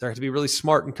eyes. They're going to be really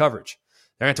smart in coverage.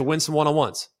 They're going to win some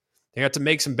one-on-ones. They're going to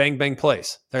make some bang-bang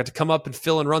plays. They're going to come up and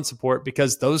fill and run support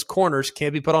because those corners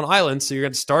can't be put on islands, so you're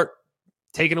going to start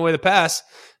taking away the pass.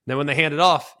 And then when they hand it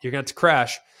off, you're going to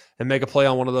crash and make a play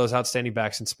on one of those outstanding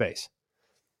backs in space.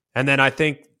 And then I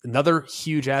think another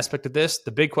huge aspect of this,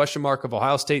 the big question mark of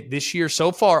Ohio State this year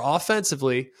so far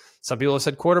offensively, some people have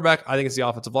said quarterback. I think it's the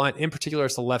offensive line. In particular,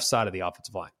 it's the left side of the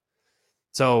offensive line.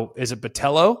 So is it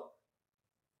Botello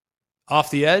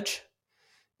off the edge?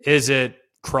 Is it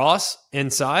Cross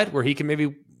inside where he can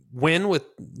maybe win with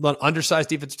an undersized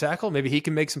defensive tackle? Maybe he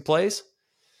can make some plays.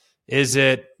 Is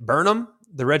it Burnham,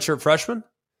 the redshirt freshman,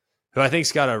 who I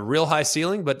think's got a real high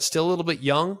ceiling, but still a little bit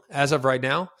young as of right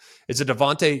now? Is it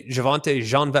Javante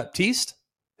Jean-Baptiste,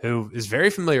 who is very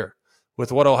familiar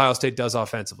with what Ohio State does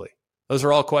offensively? Those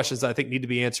are all questions that I think need to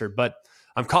be answered, but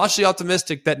I'm cautiously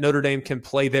optimistic that Notre Dame can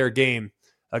play their game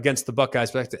against the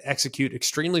Buckeyes, but have to execute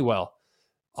extremely well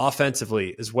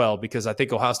offensively as well, because I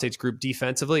think Ohio State's group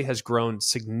defensively has grown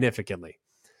significantly.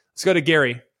 Let's go to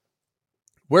Gary.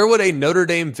 Where would a Notre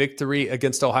Dame victory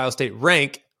against Ohio State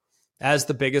rank as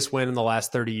the biggest win in the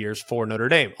last 30 years for Notre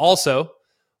Dame? Also,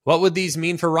 what would these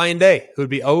mean for Ryan Day, who would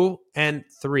be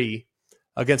 0-3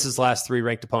 against his last three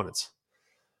ranked opponents?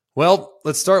 Well,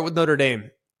 let's start with Notre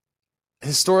Dame.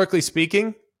 Historically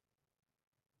speaking,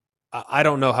 I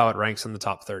don't know how it ranks in the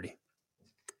top 30.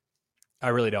 I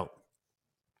really don't.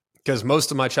 Because most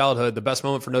of my childhood, the best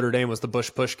moment for Notre Dame was the Bush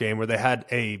Push game where they had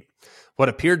what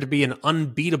appeared to be an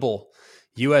unbeatable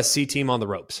USC team on the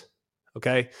ropes.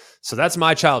 Okay? So that's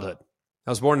my childhood.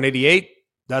 I was born in 88.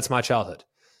 That's my childhood.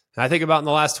 And I think about in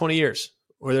the last 20 years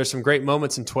where there's some great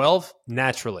moments in 12,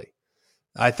 naturally.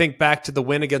 I think back to the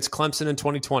win against Clemson in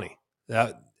 2020.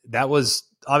 That was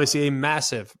obviously a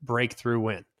massive breakthrough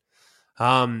win.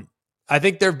 I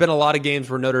think there have been a lot of games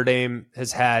where Notre Dame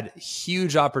has had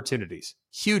huge opportunities,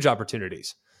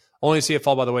 only to see it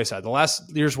fall by the wayside. The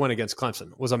last year's win against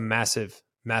Clemson was a massive,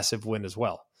 massive win as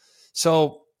well.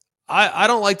 So I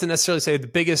don't like to necessarily say the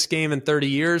biggest game in 30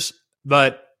 years,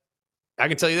 but I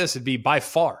can tell you this, it'd be by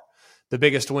far the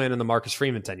biggest win in the Marcus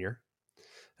Freeman tenure.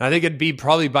 And I think it'd be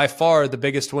probably by far the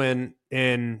biggest win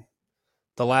in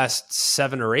the last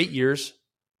 7 or 8 years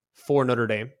for Notre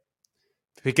Dame,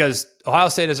 because Ohio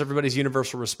State has everybody's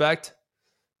universal respect.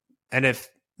 And if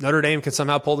Notre Dame can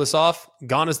somehow pull this off,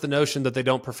 gone is the notion that they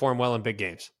don't perform well in big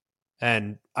games.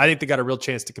 And I think they got a real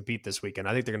chance to compete this weekend.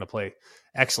 I think they're going to play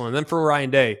excellent. And then for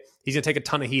Ryan Day, he's going to take a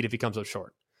ton of heat if he comes up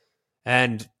short.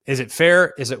 And is it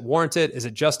fair? Is it warranted? Is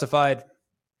it justified?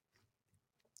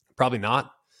 Probably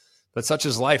not. But such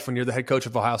is life when you're the head coach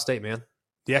of Ohio State, man.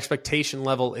 The expectation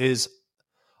level is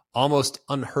almost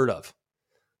unheard of,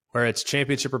 where it's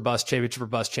championship or bust, championship or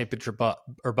bust, championship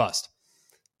or bust.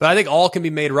 But I think all can be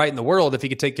made right in the world if he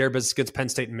could take care of business against Penn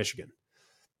State and Michigan.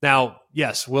 Now,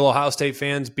 yes, will Ohio State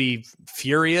fans be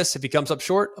furious if he comes up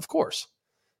short? Of course.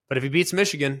 But if he beats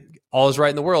Michigan, all is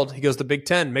right in the world. He goes to the Big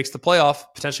Ten, makes the playoff,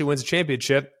 potentially wins a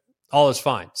championship, all is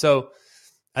fine. So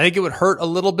I think it would hurt a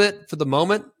little bit for the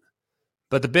moment,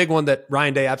 but the big one that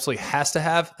Ryan Day absolutely has to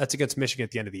have, that's against Michigan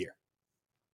at the end of the year.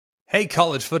 Hey,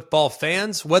 college football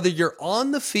fans, whether you're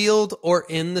on the field or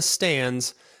in the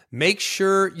stands, make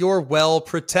sure you're well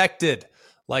protected,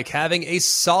 like having a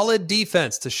solid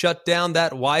defense to shut down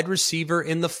that wide receiver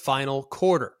in the final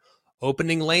quarter,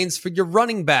 opening lanes for your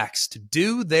running backs to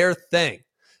do their thing,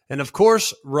 and of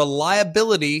course,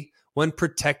 reliability when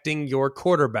protecting your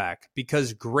quarterback,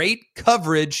 because great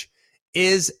coverage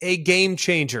is a game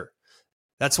changer.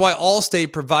 That's why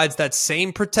Allstate provides that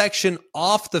same protection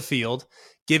off the field,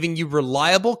 giving you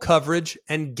reliable coverage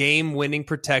and game-winning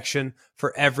protection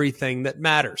for everything that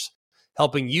matters,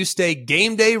 helping you stay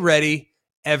game day ready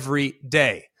every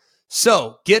day.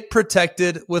 So get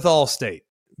protected with Allstate.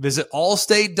 Visit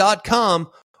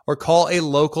allstate.com or call a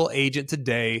local agent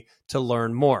today to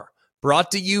learn more.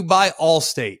 Brought to you by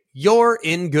Allstate. You're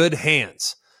in good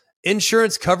hands.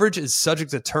 Insurance coverage is subject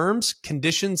to terms,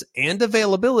 conditions, and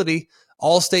availability.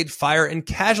 Allstate Fire and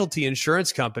Casualty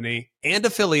Insurance Company and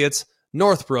affiliates,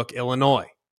 Northbrook, Illinois.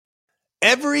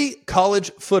 Every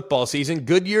college football season,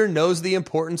 Goodyear knows the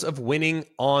importance of winning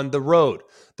on the road.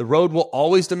 The road will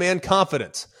always demand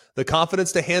confidence, the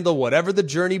confidence to handle whatever the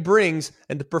journey brings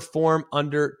and to perform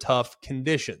under tough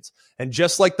conditions. And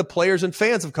just like the players and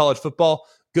fans of college football,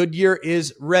 Goodyear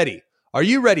is ready. Are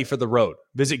you ready for the road?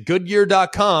 Visit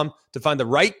Goodyear.com to find the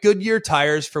right Goodyear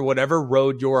tires for whatever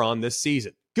road you're on this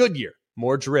season. Goodyear,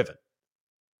 more driven.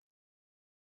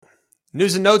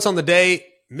 News and notes on the day.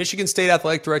 Michigan State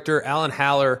Athletic Director Alan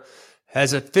Haller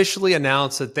has officially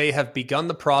announced that they have begun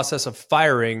the process of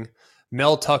firing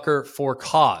Mel Tucker for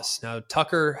cause. Now,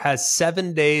 Tucker has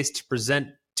 7 days to present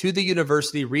to the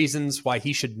university reasons why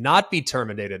he should not be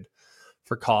terminated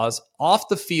for cause. Off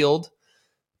the field,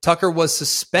 Tucker was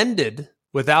suspended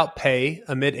without pay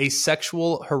amid a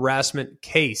sexual harassment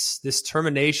case. This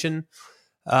termination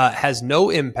has no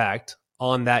impact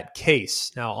on that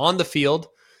case. Now, on the field,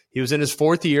 he was in his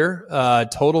 4th year,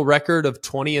 total record of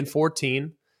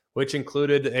 20-14, which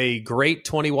included a great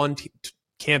 21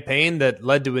 campaign that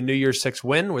led to a New Year's 6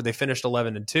 win where they finished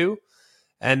 11-2.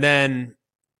 And then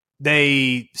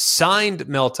they signed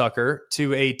Mel Tucker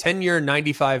to a 10-year,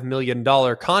 $95 million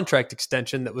contract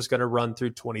extension that was going to run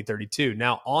through 2032.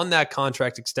 Now, on that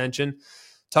contract extension,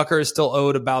 Tucker is still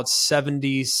owed about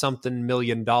 70-something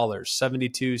million dollars,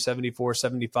 72, 74,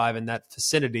 75 in that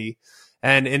vicinity.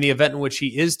 And in the event in which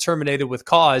he is terminated with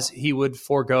cause, he would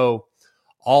forego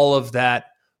all of that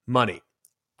money.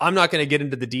 I'm not going to get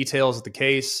into the details of the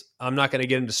case. I'm not going to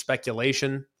get into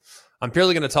speculation. I'm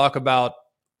purely going to talk about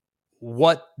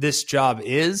what this job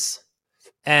is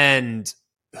and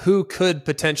who could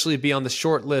potentially be on the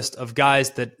short list of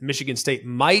guys that Michigan State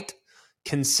might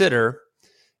consider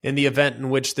in the event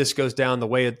in which this goes down the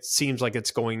way it seems like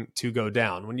it's going to go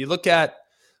down. When you look at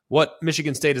what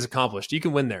Michigan State has accomplished, you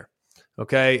can win there.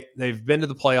 Okay, they've been to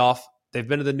the playoff. They've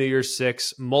been to the New Year's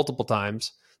 6 multiple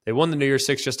times. They won the New Year's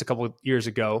 6 just a couple of years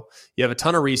ago. You have a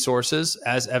ton of resources,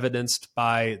 as evidenced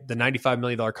by the $95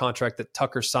 million contract that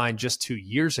Tucker signed just 2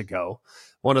 years ago.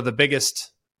 One of the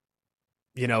biggest,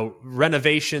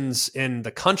 renovations in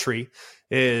the country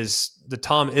is the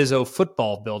Tom Izzo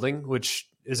football building, which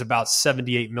is about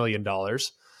 $78 million.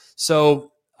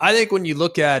 So I think when you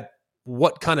look at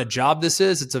what kind of job this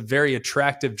is, it's a very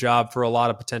attractive job for a lot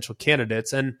of potential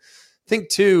candidates. And I think,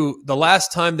 too, the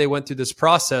last time they went through this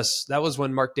process, that was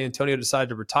when Mark D'Antonio decided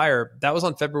to retire. That was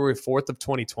on February 4th of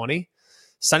 2020.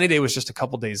 Signing day was just a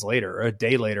couple days later, or a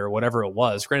day later, or whatever it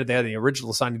was. Granted, they had the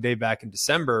original signing day back in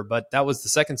December, but that was the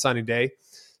second signing day.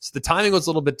 So the timing was a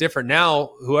little bit different.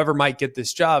 Now, whoever might get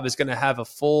this job is going to have a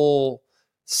full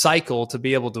cycle to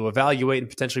be able to evaluate and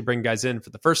potentially bring guys in for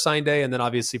the first signing day and then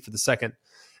obviously for the second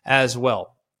as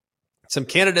well. Some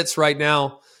candidates right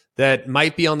now that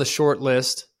might be on the short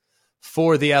list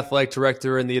for the athletic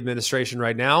director and the administration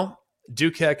right now.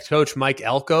 Duke head coach Mike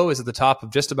Elko is at the top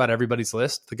of just about everybody's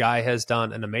list. The guy has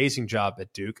done an amazing job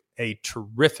at Duke, a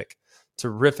terrific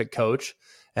coach.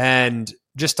 And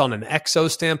just on an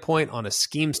EXO standpoint, on a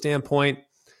scheme standpoint,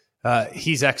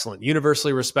 he's excellent,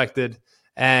 universally respected.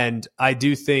 And I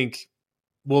do think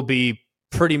will be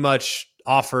pretty much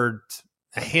offered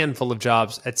a handful of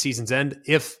jobs at season's end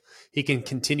if he can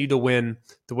continue to win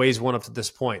the way he's won up to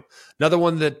this point. Another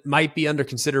one that might be under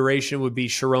consideration would be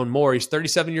Sharon Moore. He's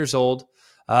 37 years old.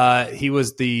 He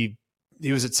was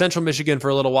at Central Michigan for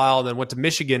a little while, and then went to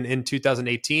Michigan in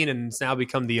 2018, and has now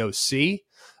become the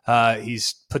OC.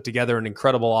 He's put together an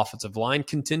incredible offensive line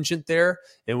contingent there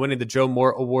and winning the Joe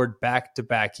Moore Award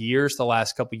back-to-back years the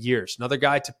last couple of years. Another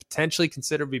guy to potentially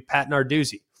consider would be Pat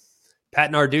Narduzzi.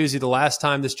 Pat Narduzzi, the last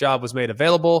time this job was made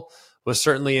available, was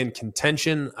certainly in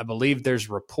contention. I believe there's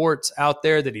reports out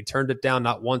there that he turned it down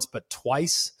not once but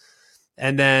twice.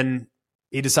 And then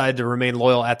he decided to remain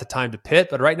loyal at the time to Pitt.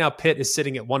 But right now Pitt is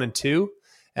sitting at 1-2,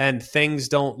 and things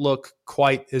don't look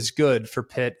quite as good for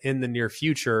Pitt in the near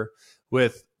future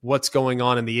with what's going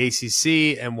on in the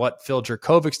ACC and what Phil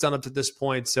Jurkovic's done up to this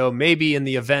point. So maybe in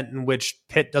the event in which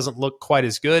Pitt doesn't look quite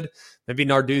as good, maybe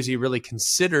Narduzzi really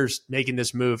considers making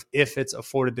this move if it's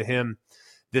afforded to him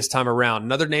this time around.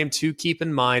 Another name to keep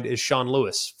in mind is Sean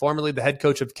Lewis, formerly the head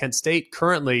coach of Kent State,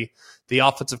 currently the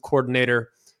offensive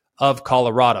coordinator of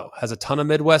Colorado. Has a ton of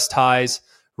Midwest ties,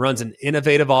 runs an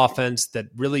innovative offense that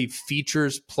really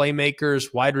features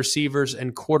playmakers, wide receivers,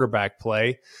 and quarterback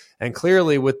play. And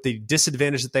clearly with the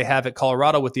disadvantage that they have at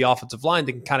Colorado with the offensive line,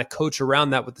 they can kind of coach around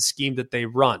that with the scheme that they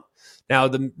run. Now,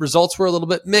 the results were a little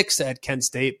bit mixed at Kent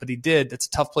State, but it's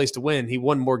a tough place to win. He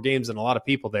won more games than a lot of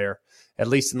people there, at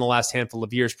least in the last handful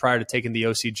of years prior to taking the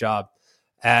OC job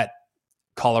at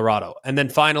Colorado. And then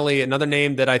finally, another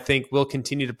name that I think will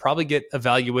continue to probably get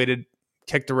evaluated,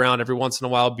 kicked around every once in a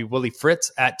while, would be Willie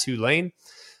Fritz at Tulane.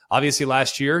 Obviously,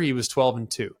 last year he was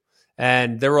 12-2.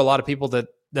 And there were a lot of people that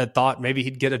thought maybe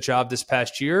he'd get a job this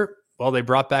past year. Well, they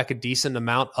brought back a decent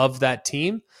amount of that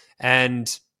team. And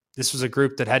this was a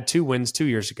group that had 2 wins 2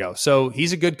 years ago. So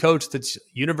he's a good coach that's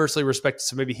universally respected.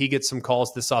 So maybe he gets some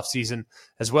calls this offseason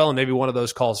as well. And maybe one of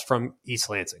those calls from East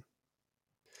Lansing.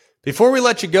 Before we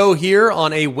let you go here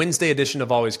on a Wednesday edition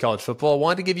of Always College Football, I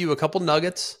wanted to give you a couple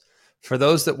nuggets for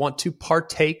those that want to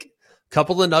partake. A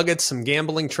couple of nuggets, some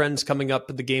gambling trends coming up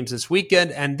at the games this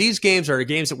weekend. And these games are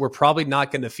games that we're probably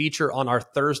not going to feature on our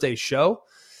Thursday show.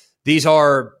 These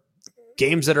are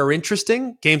games that are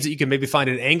interesting, games that you can maybe find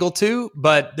an angle to,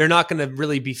 but they're not going to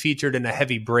really be featured in a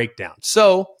heavy breakdown.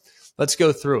 So let's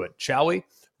go through it, shall we?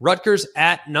 Rutgers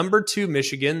at number 2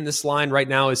 Michigan. This line right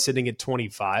now is sitting at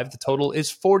 25. The total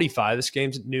is 45. This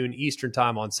game's at noon Eastern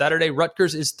time on Saturday.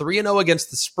 Rutgers is 3-0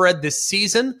 against the spread this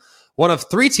season. One of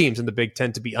 3 teams in the Big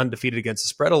Ten to be undefeated against the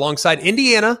spread, alongside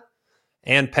Indiana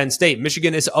and Penn State.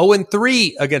 Michigan is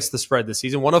 0-3 against the spread this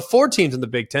season. One of 4 teams in the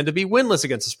Big Ten to be winless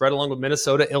against the spread, along with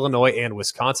Minnesota, Illinois, and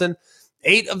Wisconsin.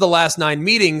 8 of the last 9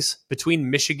 meetings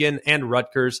between Michigan and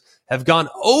Rutgers have gone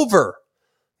over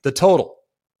the total.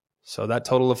 So that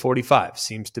total of 45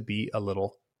 seems to be a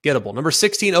little gettable. Number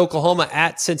 16, Oklahoma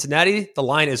at Cincinnati. The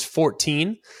line is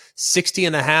 14.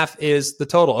 60.5 is the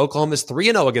total. Oklahoma is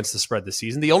 3-0 against the spread this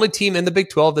season. The only team in the Big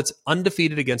 12 that's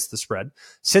undefeated against the spread.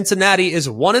 Cincinnati is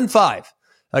 1-5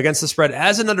 against the spread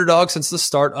as an underdog since the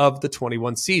start of the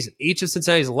 21 season. Each of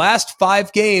Cincinnati's last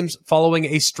 5 games following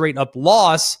a straight-up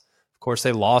loss, of course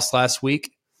they lost last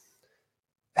week,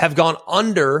 have gone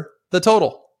under the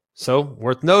total. So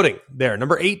worth noting there.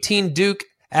 Number 18, Duke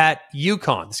at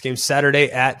UConn. This game's Saturday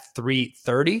at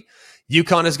 3:30.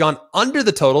 UConn has gone under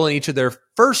the total in each of their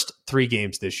first 3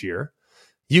 games this year.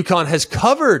 UConn has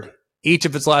covered each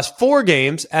of its last 4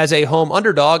 games as a home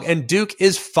underdog, and Duke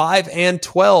is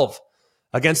 5-12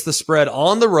 against the spread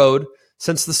on the road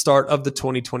since the start of the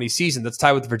 2020 season. That's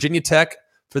tied with Virginia Tech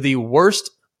for the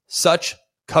worst such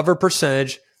cover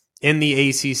percentage in the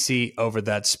ACC over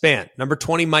that span. Number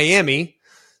 20, Miami,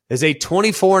 is a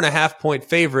 24.5 point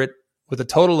favorite with a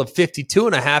total of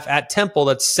 52.5 at Temple.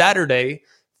 That's Saturday,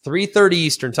 3:30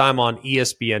 Eastern time on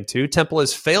ESPN2. Temple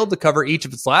has failed to cover each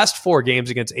of its last 4 games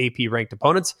against AP-ranked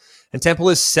opponents, and Temple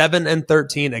is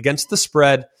 7-13 against the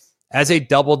spread as a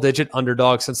double-digit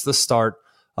underdog since the start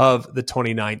of the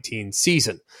 2019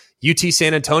 season. UT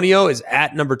San Antonio is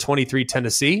at number 23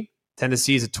 Tennessee.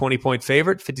 Tennessee is a 20-point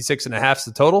favorite, 56.5 is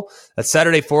the total. That's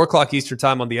Saturday, 4 o'clock Eastern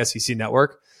time on the SEC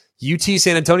Network. UT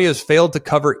San Antonio has failed to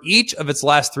cover each of its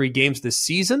last 3 games this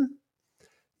season.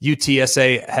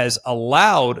 UTSA has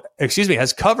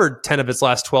covered 10 of its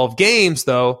last 12 games,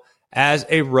 though, as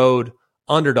a road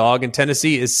underdog, and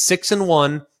Tennessee is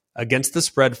 6-1 against the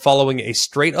spread following a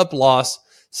straight-up loss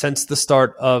since the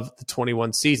start of the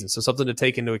 21 season. So something to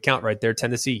take into account right there.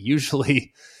 Tennessee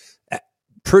usually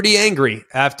pretty angry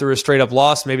after a straight-up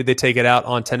loss. Maybe they take it out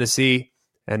on Tennessee.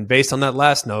 And based on that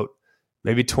last note,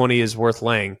 maybe 20 is worth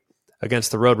laying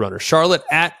against the Roadrunners. Charlotte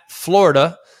at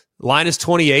Florida. Line is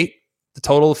 28. The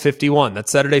total of 51.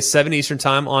 That's Saturday, 7 Eastern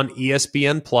time on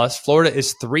ESPN+. Florida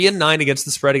is 3-9 against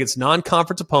the spread against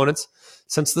non-conference opponents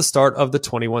since the start of the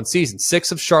 21 season.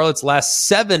 6 of Charlotte's last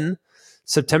 7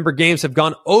 September games have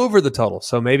gone over the total,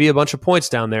 so maybe a bunch of points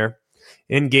down there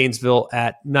in Gainesville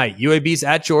at night. UAB's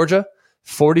at Georgia.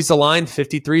 40's the line,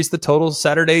 53's the total.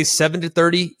 Saturday,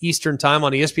 7:30 Eastern time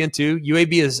on ESPN2.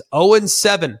 UAB is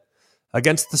 0-7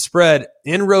 against the spread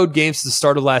in road games to the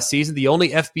start of last season. The only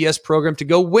FBS program to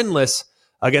go winless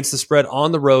against the spread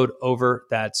on the road over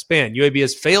that span. UAB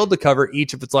has failed to cover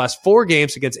each of its last 4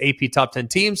 games against AP top 10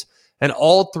 teams, and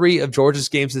all 3 of Georgia's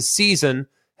games this season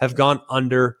have gone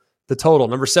under the total.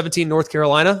 Number 17, North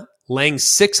Carolina, laying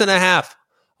 6.5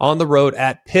 on the road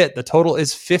at Pitt. The total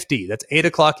is 50. That's 8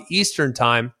 o'clock Eastern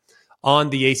time on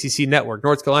the ACC network.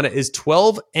 North Carolina is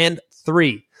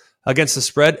 12-3 against the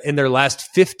spread in their last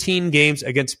 15 games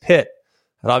against Pitt.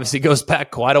 That obviously goes back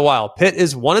quite a while. Pitt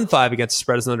is 1-5 against the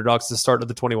spread as an underdog at the start of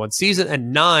the 21 season,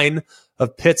 and 9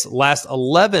 of Pitt's last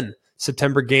 11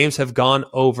 September games have gone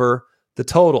over the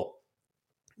total.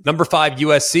 Number 5,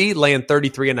 USC, laying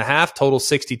 33.5, total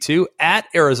 62, at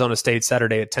Arizona State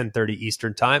Saturday at 10:30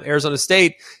 Eastern time. Arizona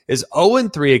State is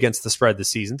 0-3 against the spread this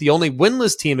season, the only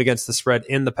winless team against the spread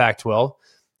in the Pac-12.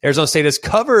 Arizona State has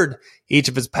covered each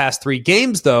of its past 3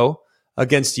 games, though,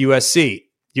 against USC.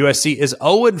 USC is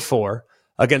 0-4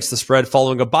 against the spread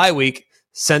following a bye week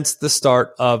since the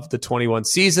start of the 21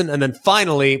 season. And then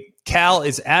finally, Cal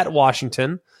is at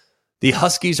Washington. The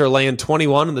Huskies are laying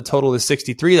 21, and the total is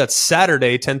 63. That's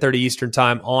Saturday, 10:30 Eastern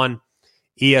time on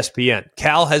ESPN.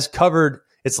 Cal has covered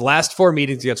its last 4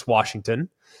 meetings against Washington.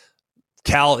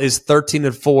 Cal is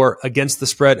 13-4 against the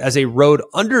spread as a road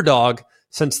underdog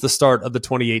since the start of the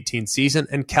 2018 season,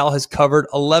 and Cal has covered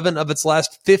 11 of its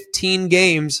last 15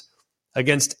 games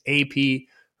against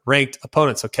AP-ranked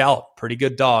opponents. So Cal, pretty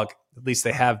good dog. At least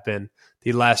they have been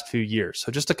the last few years.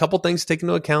 So just a couple things to take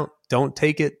into account. Don't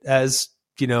take it as,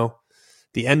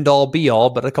 the end-all, be-all,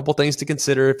 but a couple things to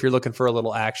consider if you're looking for a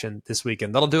little action this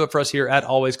weekend. That'll do it for us here at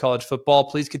Always College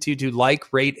Football. Please continue to like,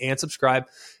 rate, and subscribe.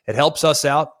 It helps us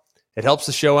out. It helps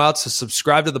the show out. So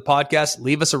subscribe to the podcast.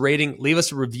 Leave us a rating. Leave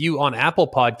us a review on Apple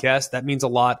Podcasts. That means a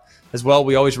lot as well.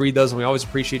 We always read those, and we always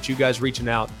appreciate you guys reaching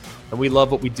out. And we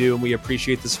love what we do, and we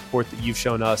appreciate the support that you've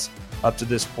shown us up to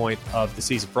this point of the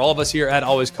season. For all of us here at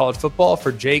Always College Football,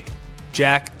 for Jake,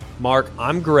 Jack, Mark,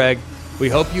 I'm Greg. We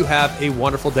hope you have a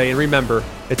wonderful day, and remember,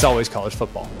 it's always college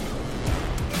football.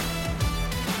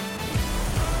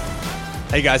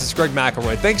 Hey guys, it's Greg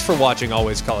McElroy. Thanks for watching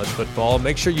Always College Football.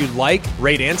 Make sure you like,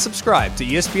 rate, and subscribe to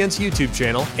ESPN's YouTube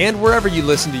channel and wherever you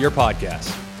listen to your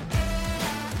podcasts.